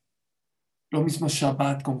empieza. Lo mismo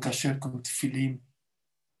Shabbat con kasher, con tefilín.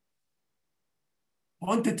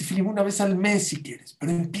 Ponte tefilín una vez al mes si quieres,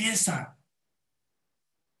 pero empieza.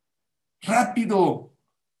 Rápido.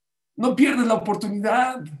 No pierdes la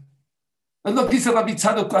oportunidad. Es lo que dice Rabbi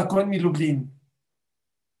Tzadok Cohen Milublin.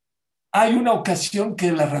 Hay una ocasión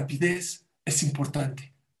que la rapidez es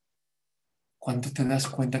importante. Cuando te das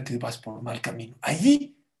cuenta que vas por mal camino.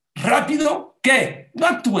 Allí, rápido, ¿qué? No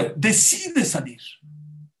actúe, decide salir.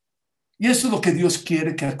 Y eso es lo que Dios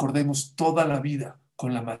quiere que acordemos toda la vida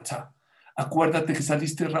con la matzá. Acuérdate que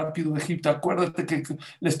saliste rápido de Egipto. Acuérdate que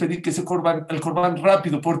les pedí que se el corbán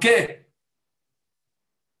rápido. ¿Por qué?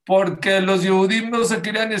 Porque los Yehudim no se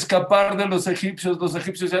querían escapar de los egipcios. Los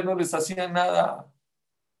egipcios ya no les hacían nada.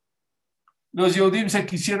 Los Yehudim se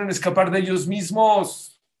quisieron escapar de ellos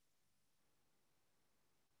mismos.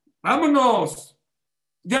 ¡Vámonos!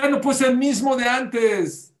 Ya no puede ser el mismo de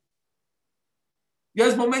antes. Ya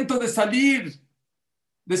es momento de salir,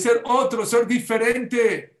 de ser otro, ser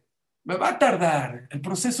diferente. Me va a tardar. El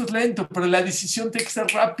proceso es lento, pero la decisión tiene que ser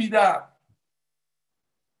rápida.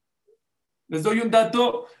 Les doy un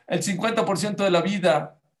dato. El 50% de la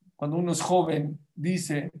vida, cuando uno es joven,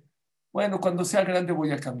 dice, bueno, cuando sea grande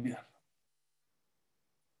voy a cambiar.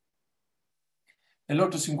 El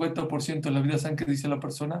otro 50% de la vida, ¿saben qué dice la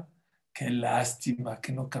persona? Qué lástima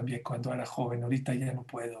que no cambié cuando era joven, ahorita ya no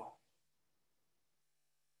puedo.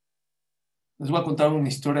 Les voy a contar una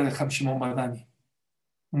historia de Ham Shimon Bardani,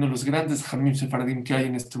 uno de los grandes Hamim Sefaradim que hay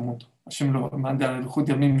en este mundo. Hashem lo manda al Jud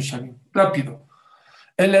Yamim Mishalim. Rápido.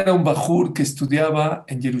 Él era un bajur que estudiaba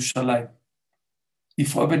en Jerusalén y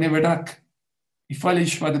fue a Bnei Brak y fue a la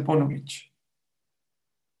Yeshiva de Ponovich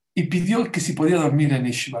y pidió que si podía dormir en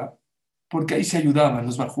Yeshiva, porque ahí se ayudaban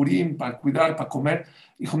los bajurim para cuidar, para comer.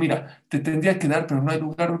 Dijo, mira, te tendría que dar, pero no hay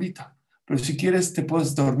lugar ahorita. Pero si quieres, te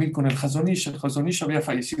puedes dormir con el Hazonish. El Hazonish había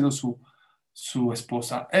fallecido su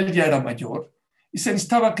esposa. Él ya era mayor y se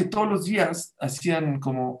necesitaba que todos los días hacían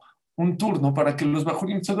como un turno para que los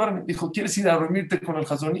bajurim se duermen. Dijo, ¿quieres ir a dormirte con el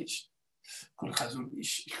Hazonish? Con el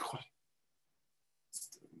Hazonish, híjole.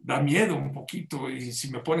 Da miedo un poquito. Y si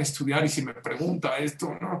me pone a estudiar y si me pregunta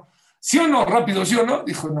esto, ¿no? ¿Sí o no? Rápido, ¿sí o no?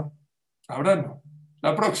 Dijo, no. Ahora no.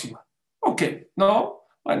 La próxima. Ok, no.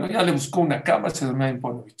 Bueno, ya le buscó una cama, se durmió en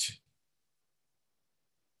Ponovich.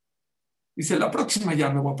 Dice, la próxima ya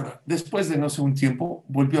me voy a parar. Después de no sé un tiempo,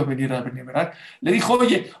 volvió a venir a Bnei Brak. Le dijo,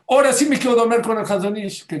 oye, ahora sí me quiero dormir con el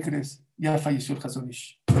Hazonish. ¿Qué crees? Ya falleció el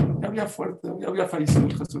Hazonish. Ya había fallecido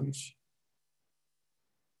el Hazonish.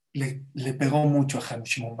 Le pegó mucho a Ham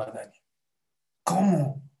Shimon Bardani.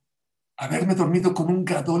 ¿Cómo? Haberme dormido con un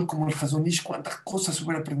gadol como el Hazonish, cuántas cosas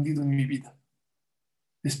hubiera aprendido en mi vida.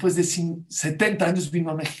 Después de 70 años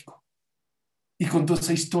vino a México y contó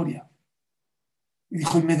esa historia. Y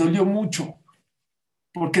dijo, y me dolió mucho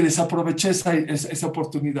porque desaproveché esa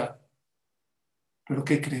oportunidad. Pero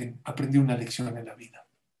 ¿qué creen? Aprendí una lección en la vida.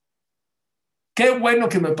 Qué bueno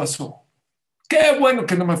que me pasó. Qué bueno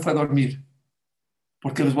que no me fue a dormir.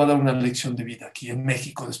 Porque les voy a dar una lección de vida aquí en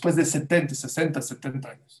México, después de 70, 60, 70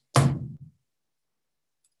 años.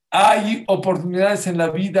 Hay oportunidades en la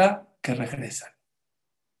vida que regresan.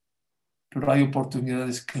 Pero hay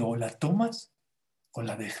oportunidades que o la tomas o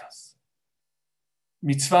la dejas.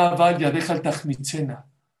 Mitzvah vaya, deja el tajmitzena.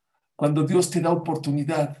 Cuando Dios te da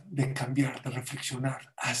oportunidad de cambiar, de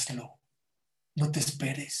reflexionar, hazlo. No te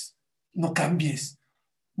esperes, no cambies.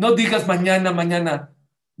 No digas mañana, mañana.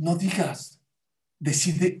 No digas.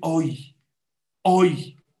 Decide hoy.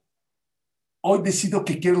 Hoy decido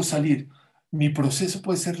que quiero salir. Mi proceso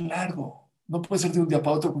puede ser largo. No puede ser de un día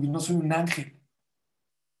para otro porque no soy un ángel.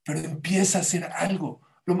 Pero empieza a hacer algo.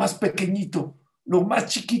 Lo más pequeñito, lo más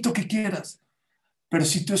chiquito que quieras. Pero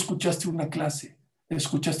si tú escuchaste una clase,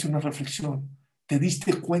 escuchaste una reflexión, te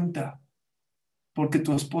diste cuenta porque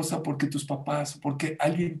tu esposa, porque tus papás, porque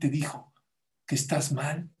alguien te dijo que estás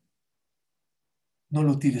mal, no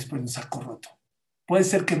lo tires por un saco roto. Puede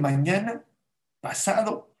ser que mañana,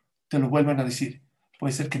 pasado, te lo vuelvan a decir.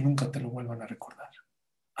 Puede ser que nunca te lo vuelvan a recordar.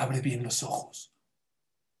 Abre bien los ojos.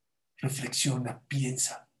 Reflexiona,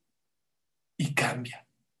 piensa y cambia.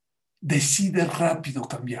 Decide rápido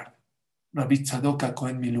cambiar. Rabbi Tzadok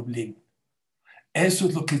Cohen Milublin. Eso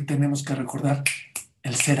es lo que tenemos que recordar,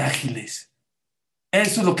 el ser ágiles.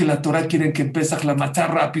 Eso es lo que la Torah quiere que empieces a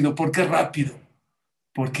matar rápido. ¿Por qué rápido?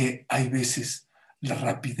 Porque hay veces la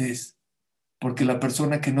rapidez, porque la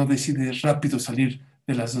persona que no decide rápido salir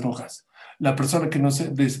de las drogas, La persona que no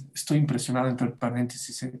sé, estoy impresionado entre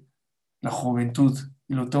paréntesis, la juventud,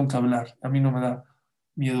 y lo tengo que hablar. A mí no me da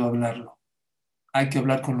miedo hablarlo. Hay que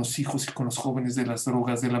hablar con los hijos y con los jóvenes de las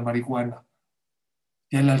drogas, de la marihuana.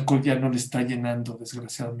 Ya el alcohol ya no le está llenando,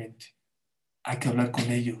 desgraciadamente. Hay que hablar con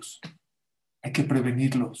ellos. Hay que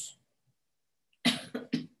prevenirlos.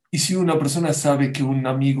 Y si una persona sabe que un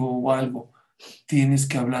amigo o algo, tienes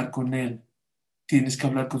que hablar con él. Tienes que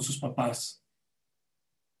hablar con sus papás.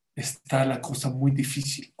 Está la cosa muy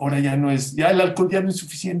difícil. Ahora ya no es, ya el alcohol ya no es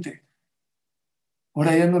suficiente.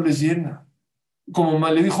 Ahora ya no les llena. Como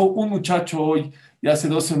me le dijo un muchacho hoy, y hace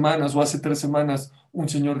 2 semanas o hace 3 semanas, un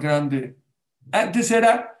señor grande. Antes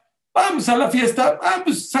era, vamos a la fiesta,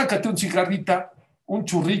 pues sácate un cigarrita, un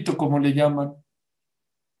churrito, como le llaman.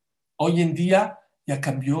 Hoy en día ya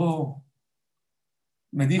cambió.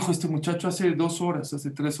 Me dijo este muchacho hace 2 horas,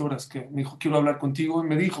 hace 3 horas, que me dijo, quiero hablar contigo. Y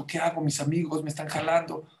me dijo, ¿qué hago? Mis amigos me están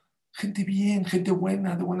jalando. Gente bien, gente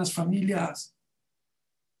buena, de buenas familias.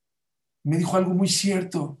 Me dijo algo muy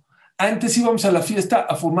cierto. Antes íbamos a la fiesta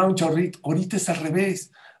a fumar un chorrito, ahorita es al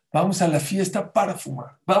revés. Vamos a la fiesta para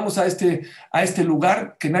fumar. Vamos a este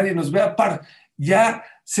lugar que nadie nos vea para. Ya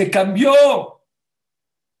se cambió.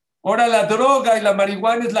 Ahora la droga y la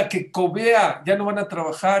marihuana es la que cobea. Ya no van a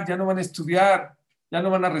trabajar, ya no van a estudiar, ya no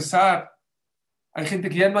van a rezar. Hay gente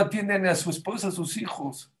que ya no atiende ni a su esposa, a sus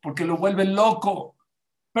hijos, porque lo vuelven loco.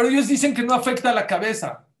 Pero ellos dicen que no afecta a la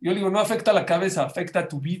cabeza. Yo digo, no afecta a la cabeza, afecta a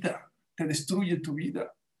tu vida. Te destruye tu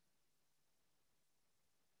vida.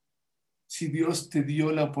 Si Dios te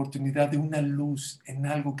dio la oportunidad de una luz en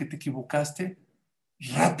algo que te equivocaste,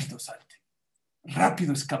 rápido salte,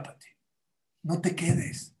 rápido escápate, no te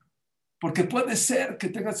quedes, porque puede ser que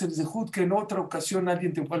tengas el zehut que en otra ocasión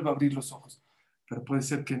alguien te vuelva a abrir los ojos, pero puede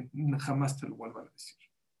ser que jamás te lo vuelvan a decir.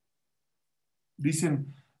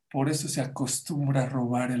 Dicen, por eso se acostumbra a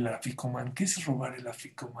robar el aficomán. ¿Qué es robar el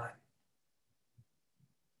aficomán?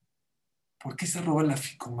 ¿Por qué se roba el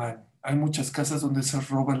aficomán? Hay muchas casas donde se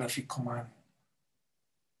roba el aficomán.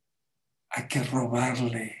 Hay que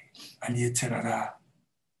robarle al Yetzer Hará.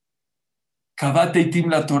 Kabate y Tim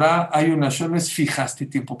la Torah, hay una, yo no es fijaste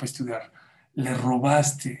tiempo para estudiar. Le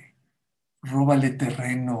robaste, róbale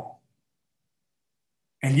terreno.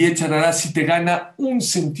 El Yetzer Hará, si te gana un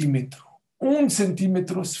centímetro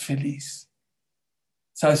es feliz.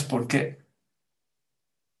 ¿Sabes por qué?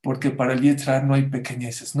 Porque para el Yetzer Hará no hay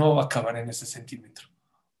pequeñeces, no va a acabar en ese centímetro.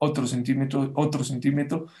 Otro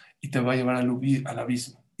centímetro y te va a llevar al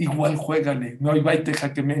abismo. Igual juégale, no hay baite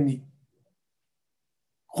jaquemeni.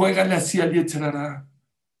 Juégale así al Yetzer Hará.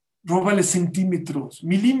 Róbale centímetros,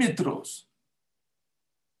 milímetros,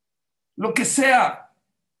 lo que sea,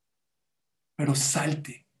 pero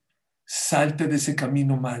salte de ese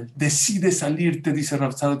camino mal, decide salirte, dice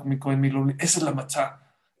Rav Tzadok Miloni. Esa es la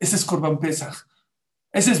matzá, ese es Korban Pesach,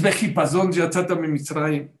 ese es Beji Pazón, Yatzata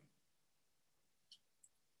Mitzrayim.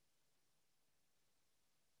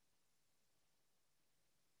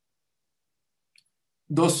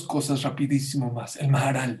 Dos cosas rapidísimo más. El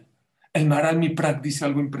Maharal Miprak dice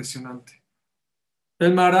algo impresionante.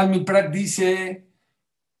 El Maharal Miprak dice,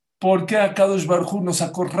 ¿por qué Akadosh Baruj Hu nos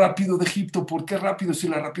sacó rápido de Egipto? ¿Por qué rápido si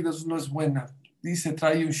la rapidez no es buena? Dice,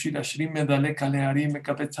 trae un shirashrim, medale kalearim,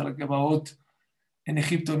 mekabetz gebaot. En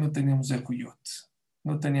Egipto no teníamos Zekuyot,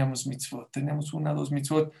 no teníamos mitzvot, teníamos 1, 2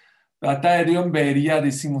 mitzvot. Batayrion vería,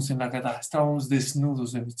 decimos en la Gadá, estábamos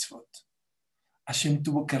desnudos de mitzvot. Hashem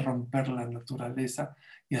tuvo que romper la naturaleza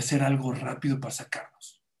y hacer algo rápido para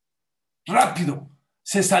sacarnos. Rápido.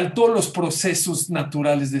 Se saltó los procesos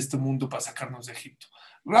naturales de este mundo para sacarnos de Egipto.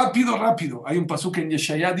 Rápido, rápido. Hay un pasuk en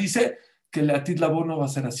Yeshaya dice que el Atid Labo no va a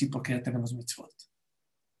ser así porque ya tenemos mitzvot.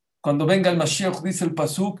 Cuando venga el Mashiach, dice el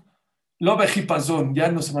pasuk, lo vejipazón,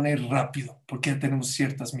 ya no se van a ir rápido porque ya tenemos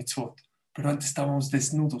ciertas mitzvot. Pero antes estábamos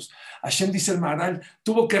desnudos. Hashem, dice el Maharal,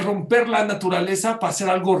 tuvo que romper la naturaleza para hacer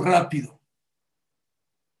algo rápido.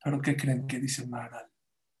 ¿Pero qué creen que dice el Maharal?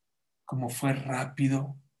 Como fue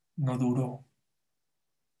rápido, no duró.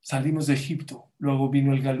 Salimos de Egipto, luego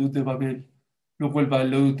vino el Galut de Babel, luego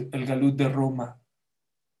el Galut de Roma.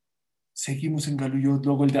 Seguimos en Galuyot,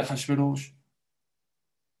 luego el de Ahashverosh.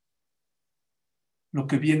 Lo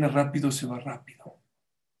que viene rápido se va rápido.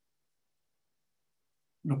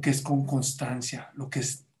 Lo que es con constancia, lo que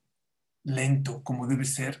es lento, como debe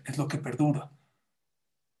ser, es lo que perdura.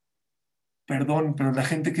 Perdón, pero la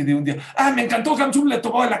gente que de un día, me encantó Hamzum, le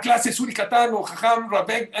tomó la clase, Surikatán o Jajam,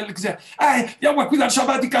 Rabek, el que sea, ya voy a cuidar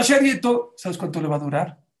Shabbat y Kasher y todo. ¿Sabes cuánto le va a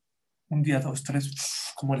durar? 1 día, 2,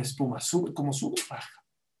 3, como la espuma, sube, como sube, baja.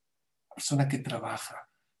 La persona que trabaja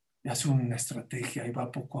y hace una estrategia y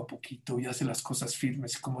va poco a poquito y hace las cosas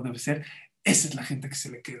firmes y como debe ser, esa es la gente que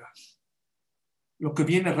se le queda. Lo que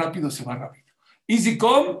viene rápido se va rápido. Easy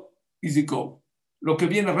come, easy go. Lo que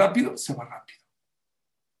viene rápido se va rápido.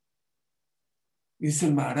 Dice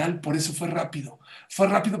el Maharal, por eso fue rápido. Fue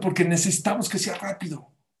rápido porque necesitamos que sea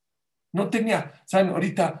rápido. No tenía, ¿saben?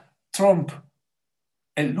 Ahorita Trump,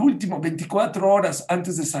 el último 24 horas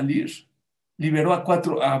antes de salir, liberó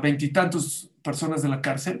a 20 y tantos personas de la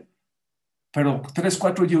cárcel, pero 3,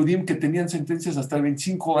 4 Yehudim que tenían sentencias hasta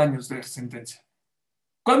 25 años de sentencia.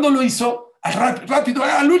 ¿Cuándo lo hizo? Rápido,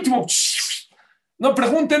 al último. No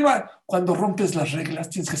pregunten, cuando rompes las reglas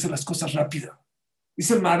tienes que hacer las cosas rápido.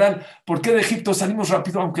 Dice el Maharal, ¿por qué de Egipto salimos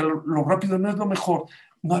rápido? Aunque lo rápido no es lo mejor,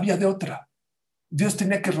 no había de otra. Dios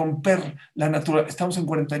tenía que romper la naturaleza. Estamos en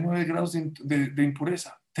 49 grados de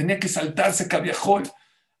impureza. Tenía que saltarse Cabiajol,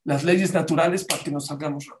 las leyes naturales para que nos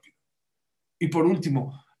salgamos rápido. Y por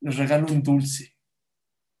último, les regalo un dulce,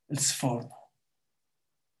 el sforno.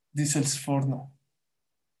 Dice el sforno.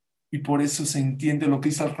 Y por eso se entiende lo que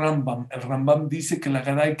dice el Rambam. El Rambam dice que la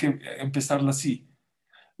Gadá hay que empezarla así.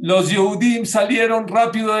 Los Yehudim salieron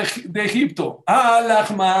rápido de Egipto.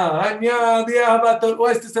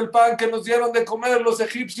 Este es el pan que nos dieron de comer los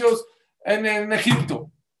egipcios en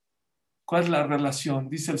Egipto. ¿Cuál es la relación?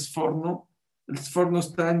 Dice el Sforno. El Sforno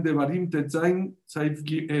está en Devarim Tetzain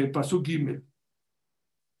Pasuk Gimel.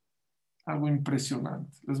 Algo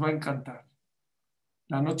impresionante. Les va a encantar.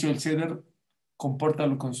 La noche del Seder,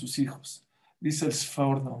 compórtalo con sus hijos. Dice el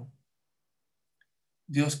Sforno.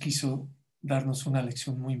 Dios quiso darnos una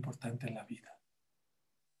lección muy importante en la vida.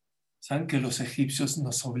 ¿Saben que los egipcios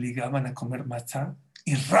nos obligaban a comer matzá?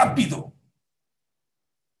 Y rápido,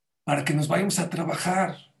 para que nos vayamos a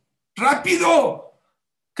trabajar. ¡Rápido!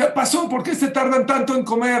 ¿Qué pasó? ¿Por qué se tardan tanto en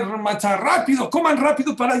comer matzá? ¡Rápido! ¡Coman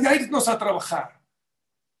rápido para ya irnos a trabajar!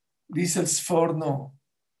 Dice el Sforno,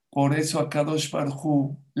 por eso a Kadosh Baruj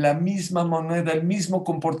Hu, la misma moneda, el mismo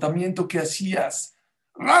comportamiento que hacías.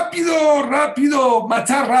 ¡Rápido! ¡Rápido!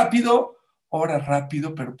 ¡Matzá rápido! Ora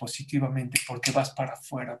rápido, pero positivamente, porque vas para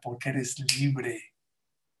afuera, porque eres libre.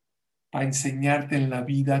 Para enseñarte en la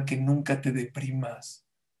vida que nunca te deprimas.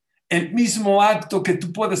 El mismo acto que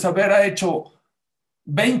tú puedes haber hecho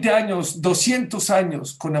 20 años, 200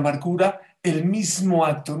 años con amargura, el mismo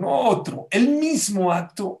acto, no otro, el mismo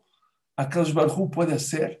acto, Akadosh Baruj Hu puede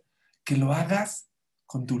hacer que lo hagas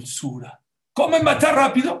con dulzura. ¿Cómo matar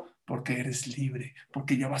rápido? Porque eres libre,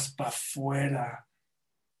 porque ya vas para afuera.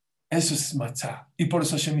 Eso es matzá. Y por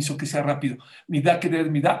eso Hashem hizo que sea rápido. Midá querer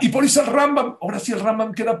midá. Y por eso el Rambam, ahora sí el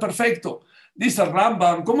Rambam queda perfecto. Dice el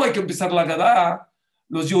Rambam, ¿cómo hay que empezar la Gadá?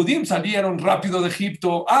 Los Yehudim salieron rápido de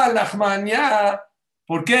Egipto. ¡Lahmania!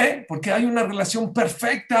 ¿Por qué? Porque hay una relación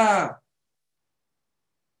perfecta.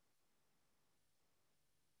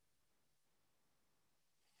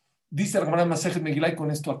 Dice el Gemara Masejet Megilá, y con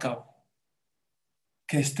esto acabo,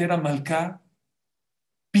 que Esther Amalcá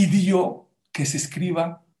pidió que se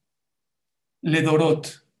escriba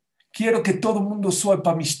Ledorot. Quiero que todo el mundo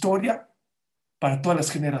sepa mi historia para todas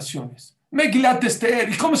las generaciones. Megilat Esther.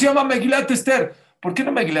 ¿Y cómo se llama Megilat Esther? ¿Por qué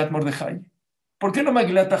no Megilat Mordejai? ¿Por qué no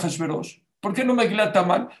Megilat Ahashverosh? ¿Por qué no Megilat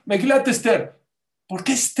Amán? Megilat Esther. ¿Por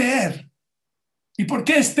qué Esther? ¿Y por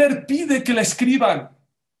qué Esther pide que la escriban?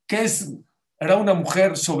 ¿Era una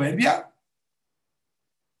mujer soberbia?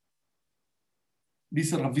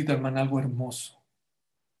 Dice Rav Widerman algo hermoso.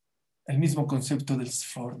 El mismo concepto del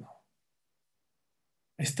Sforno.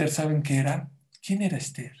 Esther, ¿saben qué era? ¿Quién era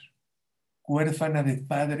Esther? Huérfana de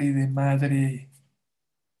padre y de madre.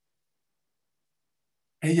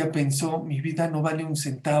 Ella pensó, mi vida no vale un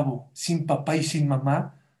centavo. Sin papá y sin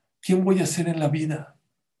mamá, ¿quién voy a ser en la vida?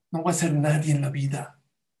 No voy a ser nadie en la vida.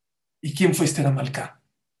 ¿Y quién fue Esther Amalcá?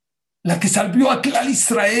 La que salvó a Klal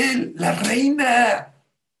Israel, la reina.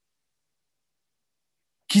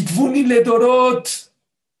 Kitvuni Ledorot.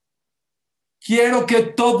 Quiero que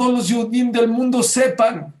todos los Yehudim del mundo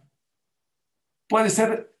sepan. Puede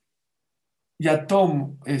ser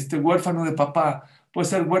yatom, huérfano de papá, puede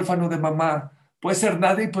ser huérfano de mamá, puede ser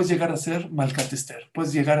nada y puedes llegar a ser Malkat Esther.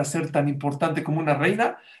 Puedes llegar a ser tan importante como una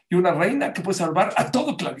reina y una reina que puede salvar a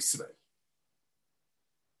todo Klal Israel.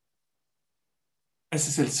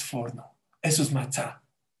 Ese es el Sforno. Eso es matzá.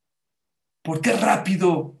 ¿Por qué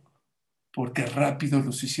rápido? Porque rápido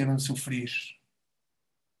los hicieron sufrir.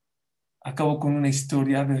 Acabo con una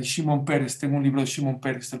historia de Shimon Peres. Tengo un libro de Shimon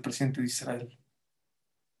Peres, el presidente de Israel.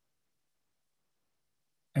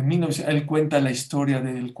 Él cuenta la historia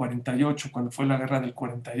del 48, cuando fue la guerra del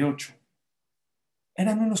 48.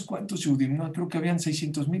 Eran unos cuantos Yehudim, ¿no? Creo que habían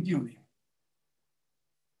 600,000 Yehudim.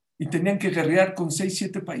 Y tenían que guerrear con 6,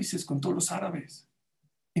 7 países, con todos los árabes.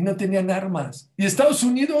 Y no tenían armas. Y Estados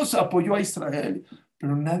Unidos apoyó a Israel,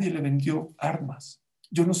 pero nadie le vendió armas.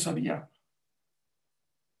 Yo no sabía.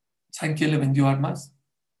 ¿Saben quién le vendió armas?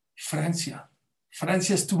 Francia.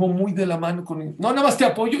 Francia estuvo muy de la mano con él. No, nada más te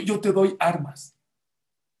apoyo, yo te doy armas.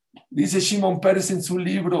 Dice Shimon Peres en su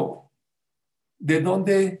libro,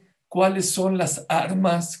 cuáles son las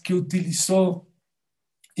armas que utilizó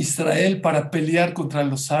Israel para pelear contra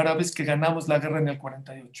los árabes que ganamos la guerra en el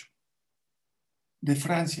 48? De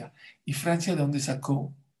Francia. ¿Y Francia de dónde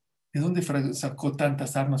sacó? ¿De dónde sacó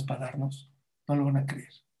tantas armas para darnos? No lo van a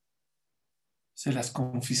creer. Se las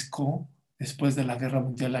confiscó después de la guerra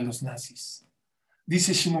mundial a los nazis.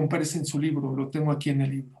 Dice Shimon Peres en su libro, lo tengo aquí en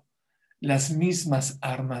el libro, las mismas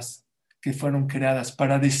armas que fueron creadas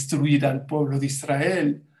para destruir al pueblo de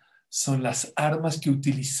Israel son las armas que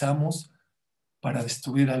utilizamos para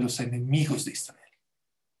destruir a los enemigos de Israel,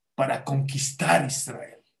 para conquistar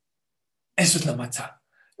Israel. Eso es la matzá.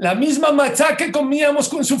 La misma matzá que comíamos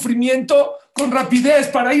con sufrimiento, con rapidez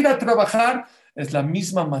para ir a trabajar, es la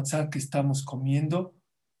misma matzá que estamos comiendo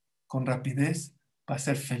con rapidez para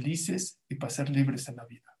ser felices y para ser libres en la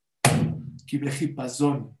vida. Kibeji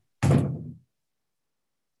Pazón.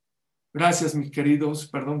 Gracias, mis queridos.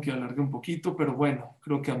 Perdón que alargué un poquito, pero bueno,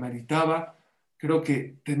 creo que ameritaba. Creo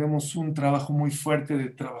que tenemos un trabajo muy fuerte de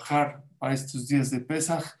trabajar para estos días de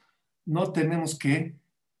Pesaj. No tenemos que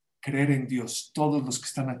creer en Dios. Todos los que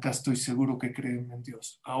están acá estoy seguro que creen en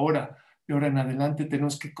Dios. Ahora, de ahora en adelante,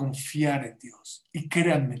 tenemos que confiar en Dios. Y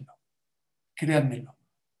créanmelo, créanmelo.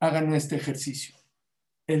 Hagan este ejercicio.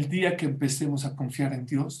 El día que empecemos a confiar en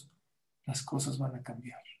Dios, las cosas van a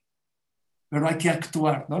cambiar. Pero hay que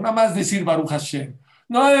actuar, no nada más decir Baruch Hashem,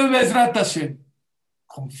 no es Bezrat Hashem.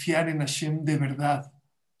 Confiar en Hashem de verdad.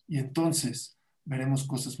 Y entonces veremos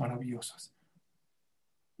cosas maravillosas.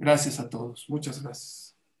 Gracias a todos. Muchas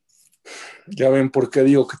gracias. Ya ven por qué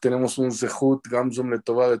digo que tenemos un Zehut, Gamzum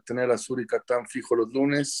Letová, de tener a Suri Katán fijo los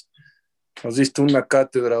lunes. Nos diste una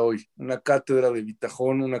cátedra hoy, una cátedra de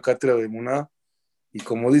Bitajón, una cátedra de Muná. Y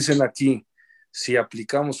como dicen aquí, si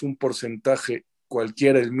aplicamos un porcentaje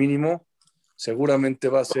cualquiera, el mínimo, seguramente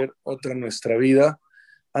va a ser otra en nuestra vida.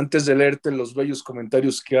 Antes de leerte los bellos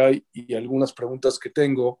comentarios que hay y algunas preguntas que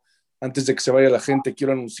tengo, antes de que se vaya la gente,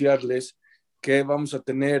 quiero anunciarles que vamos a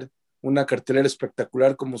tener una cartelera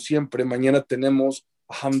espectacular como siempre. Mañana tenemos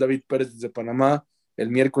a Ham David Pérez desde Panamá, el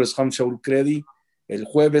miércoles Ham Shaul Kredi, el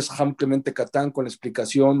jueves Ham Clemente Catán con la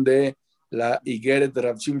explicación de la Higueret de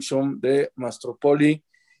Rav Shimshon de Mastropoli,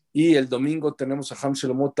 y el domingo tenemos a Ham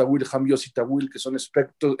Shelomot Tawil, Ham Yossi Tawil, que son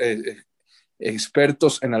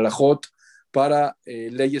expertos en alajot para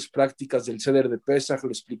leyes prácticas del Seder de Pesaj, la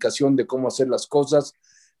explicación de cómo hacer las cosas.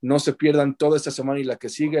 No se pierdan toda esta semana y la que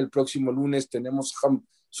sigue. El próximo lunes tenemos Ham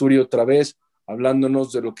Suri otra vez,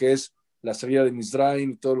 hablándonos de lo que es la salida de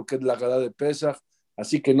Mizraim y todo lo que es la Gadá de Pesaj.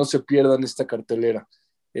 Así que no se pierdan esta cartelera.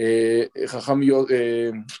 Jajam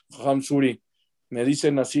Suri, me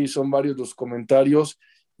dicen así, son varios los comentarios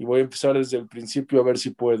y voy a empezar desde el principio a ver si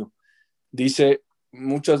puedo. Dice,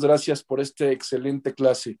 muchas gracias por esta excelente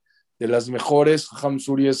clase, de las mejores, Jajam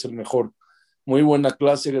Suri es el mejor. Muy buena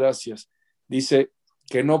clase, gracias. Dice,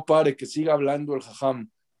 que no pare, que siga hablando el Jajam.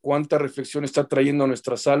 Cuánta reflexión está trayendo a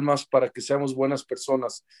nuestras almas para que seamos buenas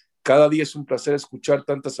personas. Cada día es un placer escuchar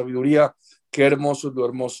tanta sabiduría. Qué hermoso es lo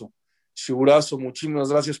hermoso. Shurazo, muchísimas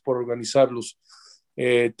gracias por organizarlos.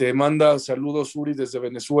 Te manda saludos Uri desde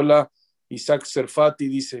Venezuela. Isaac Serfati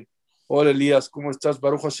dice, hola Elías, ¿cómo estás?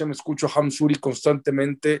 Baruch Hashem, escucho a Ham Suri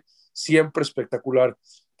constantemente, siempre espectacular,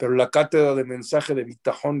 pero la cátedra de mensaje de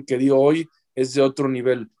Bitajón que dio hoy es de otro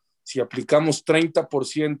nivel. Si aplicamos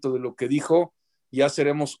 30% de lo que dijo, ya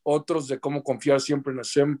seremos otros de cómo confiar siempre en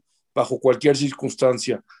Hashem bajo cualquier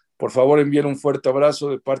circunstancia. Por favor, envíen un fuerte abrazo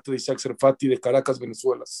de parte de Isaac Serfati de Caracas,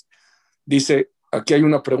 Venezuela. Dice, aquí hay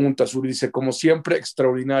una pregunta, Suri, dice, como siempre,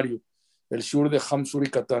 extraordinario, el shur de Ham Suri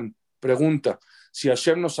Katán. Pregunta, si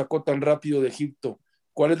Hashem nos sacó tan rápido de Egipto,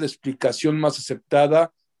 ¿cuál es la explicación más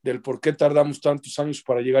aceptada del por qué tardamos tantos años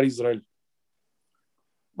para llegar a Israel?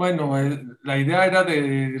 Bueno, la idea era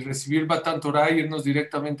de recibir Matan Torah y irnos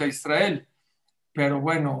directamente a Israel. Pero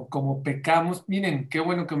bueno, como pecamos, miren, qué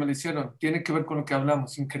bueno que me lo hicieron. Tiene que ver con lo que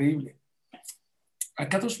hablamos, increíble.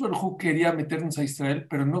 Akadosh Baruj Hu quería meternos a Israel,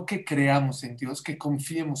 pero no que creamos en Dios, que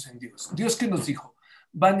confiemos en Dios. Dios que nos dijo,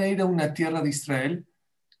 van a ir a una tierra de Israel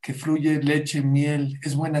que fluye leche, miel,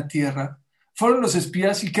 es buena tierra. Fueron los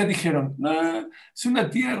espías y ¿qué dijeron? Nah, es una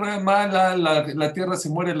tierra mala, la tierra se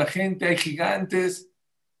muere la gente, hay gigantes.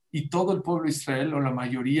 Y todo el pueblo de Israel, o la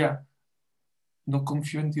mayoría, no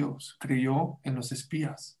confió en Dios, creyó en los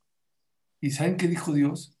espías. ¿Y saben qué dijo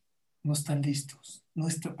Dios? No están listos. No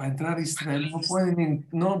está, para entrar a Israel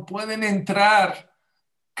no pueden entrar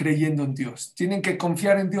creyendo en Dios. Tienen que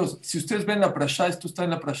confiar en Dios. Si ustedes ven la prashá, esto está en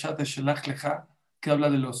la prashá de Shelach Lecha, que habla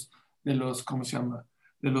de los ¿cómo se llama?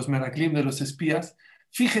 De los Meraglim, de los espías.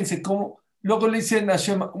 Fíjense cómo, luego le dicen a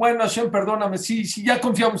Hashem, bueno, Hashem, perdóname, sí, sí, ya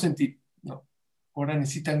confiamos en ti. No, ahora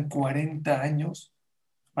necesitan 40 años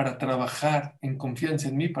para trabajar en confianza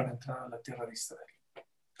en mí para entrar a la tierra de Israel.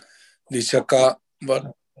 Dice acá,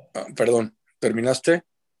 perdón, ¿terminaste?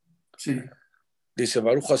 Sí. Dice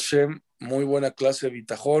Baruch Hashem, muy buena clase de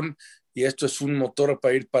bitajón y esto es un motor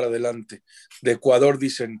para ir para adelante. De Ecuador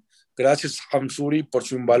dicen, gracias Hamsuri por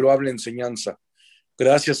su invaluable enseñanza.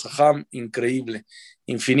 Gracias Ham, increíble.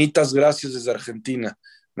 Infinitas gracias desde Argentina.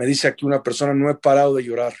 Me dice aquí una persona, no he parado de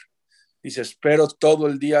llorar. Dice, espero todo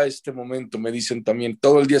el día este momento. Me dicen también,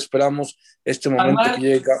 todo el día esperamos este momento que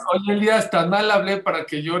llega. Hoy en día tan mal hablé para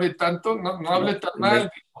que llore tanto, no hablé tan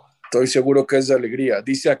mal. Estoy seguro que es de alegría.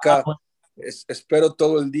 Dice acá, espero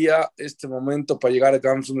todo el día este momento para llegar a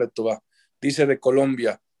Gamsun Letová. Dice de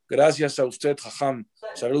Colombia, gracias a usted, Jajam.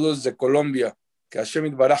 Saludos desde Colombia. Que Hashem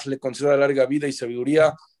Itbaraj le conceda larga vida y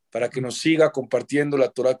sabiduría para que nos siga compartiendo la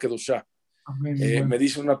Torah Kedoshá. Me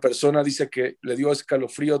dice una persona, dice que le dio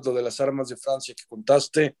escalofríos lo de las armas de Francia que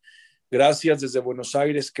contaste. Gracias desde Buenos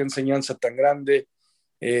Aires, qué enseñanza tan grande.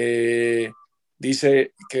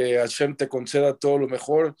 Dice que Hashem te conceda todo lo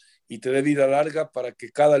mejor y te dé vida larga para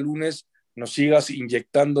que cada lunes nos sigas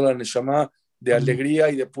inyectando la neshama de alegría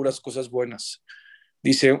y de puras cosas buenas.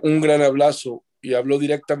 Dice, un gran abrazo y habló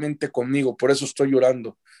directamente conmigo, por eso estoy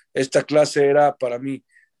llorando. Esta clase era para mí.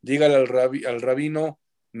 Dígale al rabino,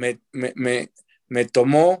 me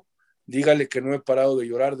tomó, dígale que no he parado de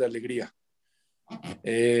llorar de alegría.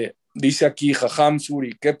 Dice aquí, Jajam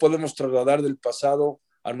Suri, ¿qué podemos trasladar del pasado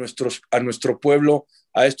a nuestro pueblo,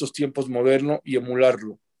 a estos tiempos modernos y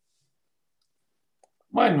emularlo?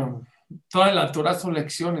 Bueno, toda la Torah son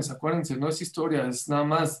lecciones, acuérdense, no es historia, es nada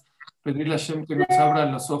más pedirle a Hashem que nos abra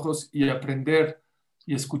los ojos y aprender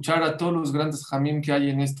y escuchar a todos los grandes jamim que hay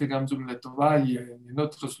en este Gamzul Letová y en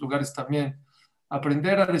otros lugares también.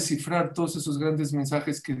 Aprender a descifrar todos esos grandes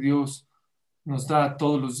mensajes que Dios nos da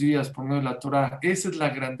todos los días por medio de la Torah. Esa es la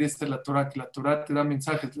grandeza de la Torah, que la Torah te da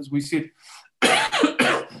mensajes. Les voy a decir,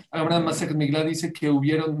 Abraham Masech Migla dice que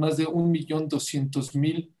hubieron más de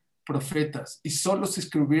 1.200.000 profetas y solo se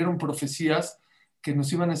escribieron profecías que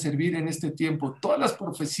nos iban a servir en este tiempo. Todas las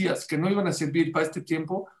profecías que no iban a servir para este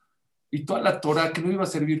tiempo y toda la Torah que no iba a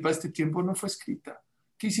servir para este tiempo no fue escrita.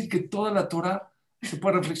 Quiere decir que toda la Torah se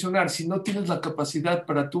puede reflexionar. Si no tienes la capacidad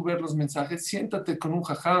para tú ver los mensajes, siéntate con un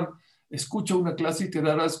jajam, escucha una clase y te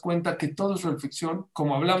darás cuenta que todo es reflexión,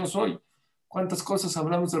 como hablamos hoy. ¿Cuántas cosas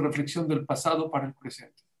hablamos de reflexión del pasado para el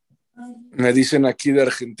presente? Me dicen aquí de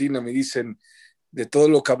Argentina, me dicen de todo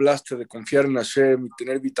lo que hablaste, de confiar en Hashem y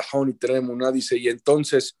tener bitajón y tener emuná, dice, y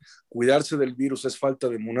entonces cuidarse del virus es falta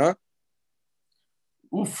de emuná.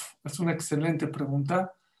 Es una excelente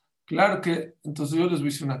pregunta. Claro que, entonces yo les voy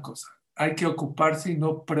a decir una cosa. Hay que ocuparse y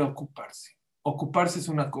no preocuparse. Ocuparse es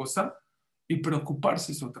una cosa y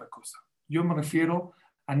preocuparse es otra cosa. Yo me refiero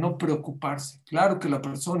a no preocuparse. Claro que la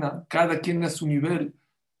persona, cada quien a su nivel,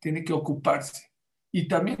 tiene que ocuparse. Y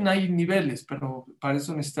también hay niveles, pero para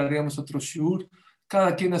eso necesitaríamos otro shiur.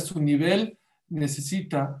 Cada quien a su nivel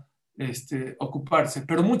necesita ocuparse.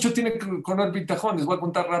 Pero mucho tiene que con el bitajón. Les voy a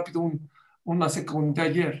contar rápido una se conté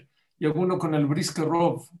ayer. Llegó uno con el Brisker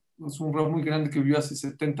Rov, es un Rov muy grande que vivió hace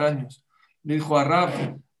 70 años. Le dijo a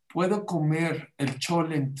Rab, ¿puedo comer el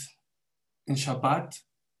cholent en Shabbat?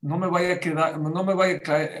 No me vaya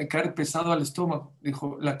a caer pesado al estómago.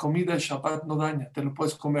 Dijo, la comida de Shabbat no daña, te lo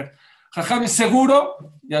puedes comer. Jajam,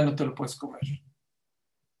 seguro, ya no te lo puedes comer.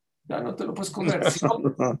 Ya no te lo puedes comer. Si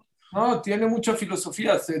no, tiene mucha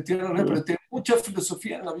filosofía, pero tiene mucha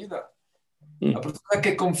filosofía en la vida. La persona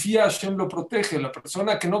que confía, Hashem lo protege. La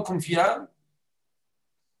persona que no confía,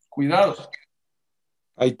 cuidado.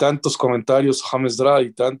 Hay tantos comentarios, Hamesdra,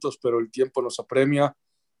 y tantos, pero el tiempo nos apremia.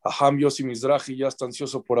 Aham Yossi Mizrahi ya está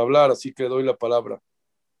ansioso por hablar, así que doy la palabra.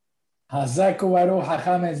 Hazaku Baruch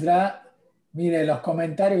Hajam Ezra. Mire, los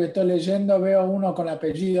comentarios que estoy leyendo, veo uno con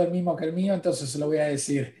apellido el mismo que el mío, entonces se lo voy a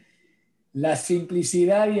decir. La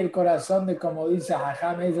simplicidad y el corazón de como dice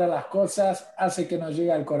Hajam Ezra las cosas hace que nos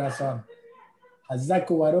llegue al corazón.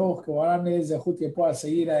 Hazaku Baruch, que Boram le dice que pueda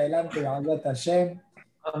seguir adelante, Hazat Hashem.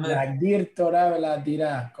 Lagdir Torah la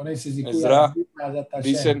dirá. Con ese Ezra,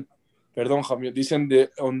 dicen, perdón, Jamio, dicen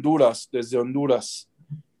de Honduras, desde Honduras,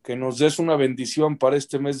 que nos des una bendición para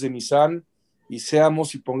este mes de Nisan y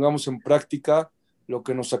seamos y pongamos en práctica lo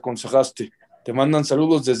que nos aconsejaste. Te mandan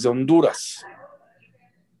saludos desde Honduras.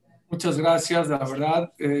 Muchas gracias, la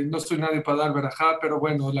verdad. No soy nadie para dar verajá, pero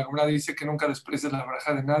bueno, la verdad dice que nunca desprecies la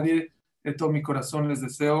verajá de nadie. De todo mi corazón les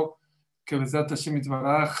deseo que Bezat Hashem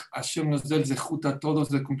Itbaraj, Hashem nos dé el zehut a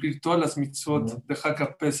todos de cumplir todas las mitzvot de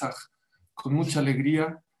Haka Pesach con mucha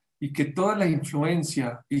alegría y que toda la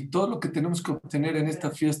influencia y todo lo que tenemos que obtener en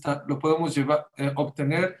esta fiesta lo podemos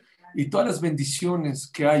obtener y todas las bendiciones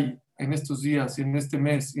que hay en estos días y en este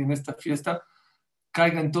mes y en esta fiesta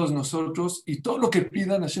caigan en todos nosotros y todo lo que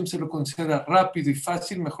pidan Hashem se lo conceda rápido y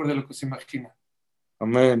fácil, mejor de lo que se imagina.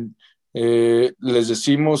 Amén. Les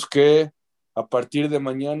decimos que a partir de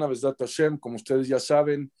mañana, Besdat Hashem, como ustedes ya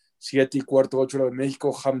saben, 7:15, 8 horas de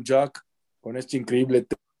México, Ham Jack, con este increíble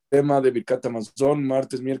tema de Birkat Hamazon,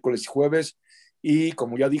 martes, miércoles y jueves. Y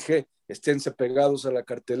como ya dije, esténse pegados a la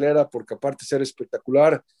cartelera, porque aparte de ser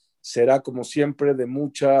espectacular, será como siempre de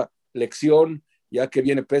mucha lección, ya que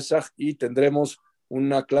viene Pesach y tendremos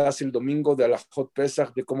una clase el domingo de Alajot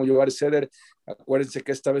Pesach, de cómo llevar el Seder. Acuérdense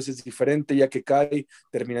que esta vez es diferente, ya que cae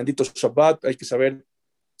terminandito Shabbat, hay que saber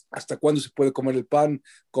hasta cuándo se puede comer el pan,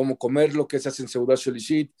 cómo comerlo, qué se hace en Seudat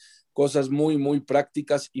Sholishit, cosas muy, muy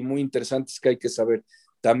prácticas y muy interesantes que hay que saber.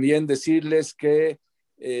 También decirles que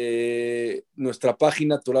nuestra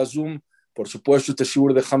página Torah Zoom, por supuesto, este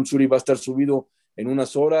shiur de Hamsuri va a estar subido en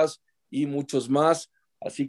unas horas y muchos más, así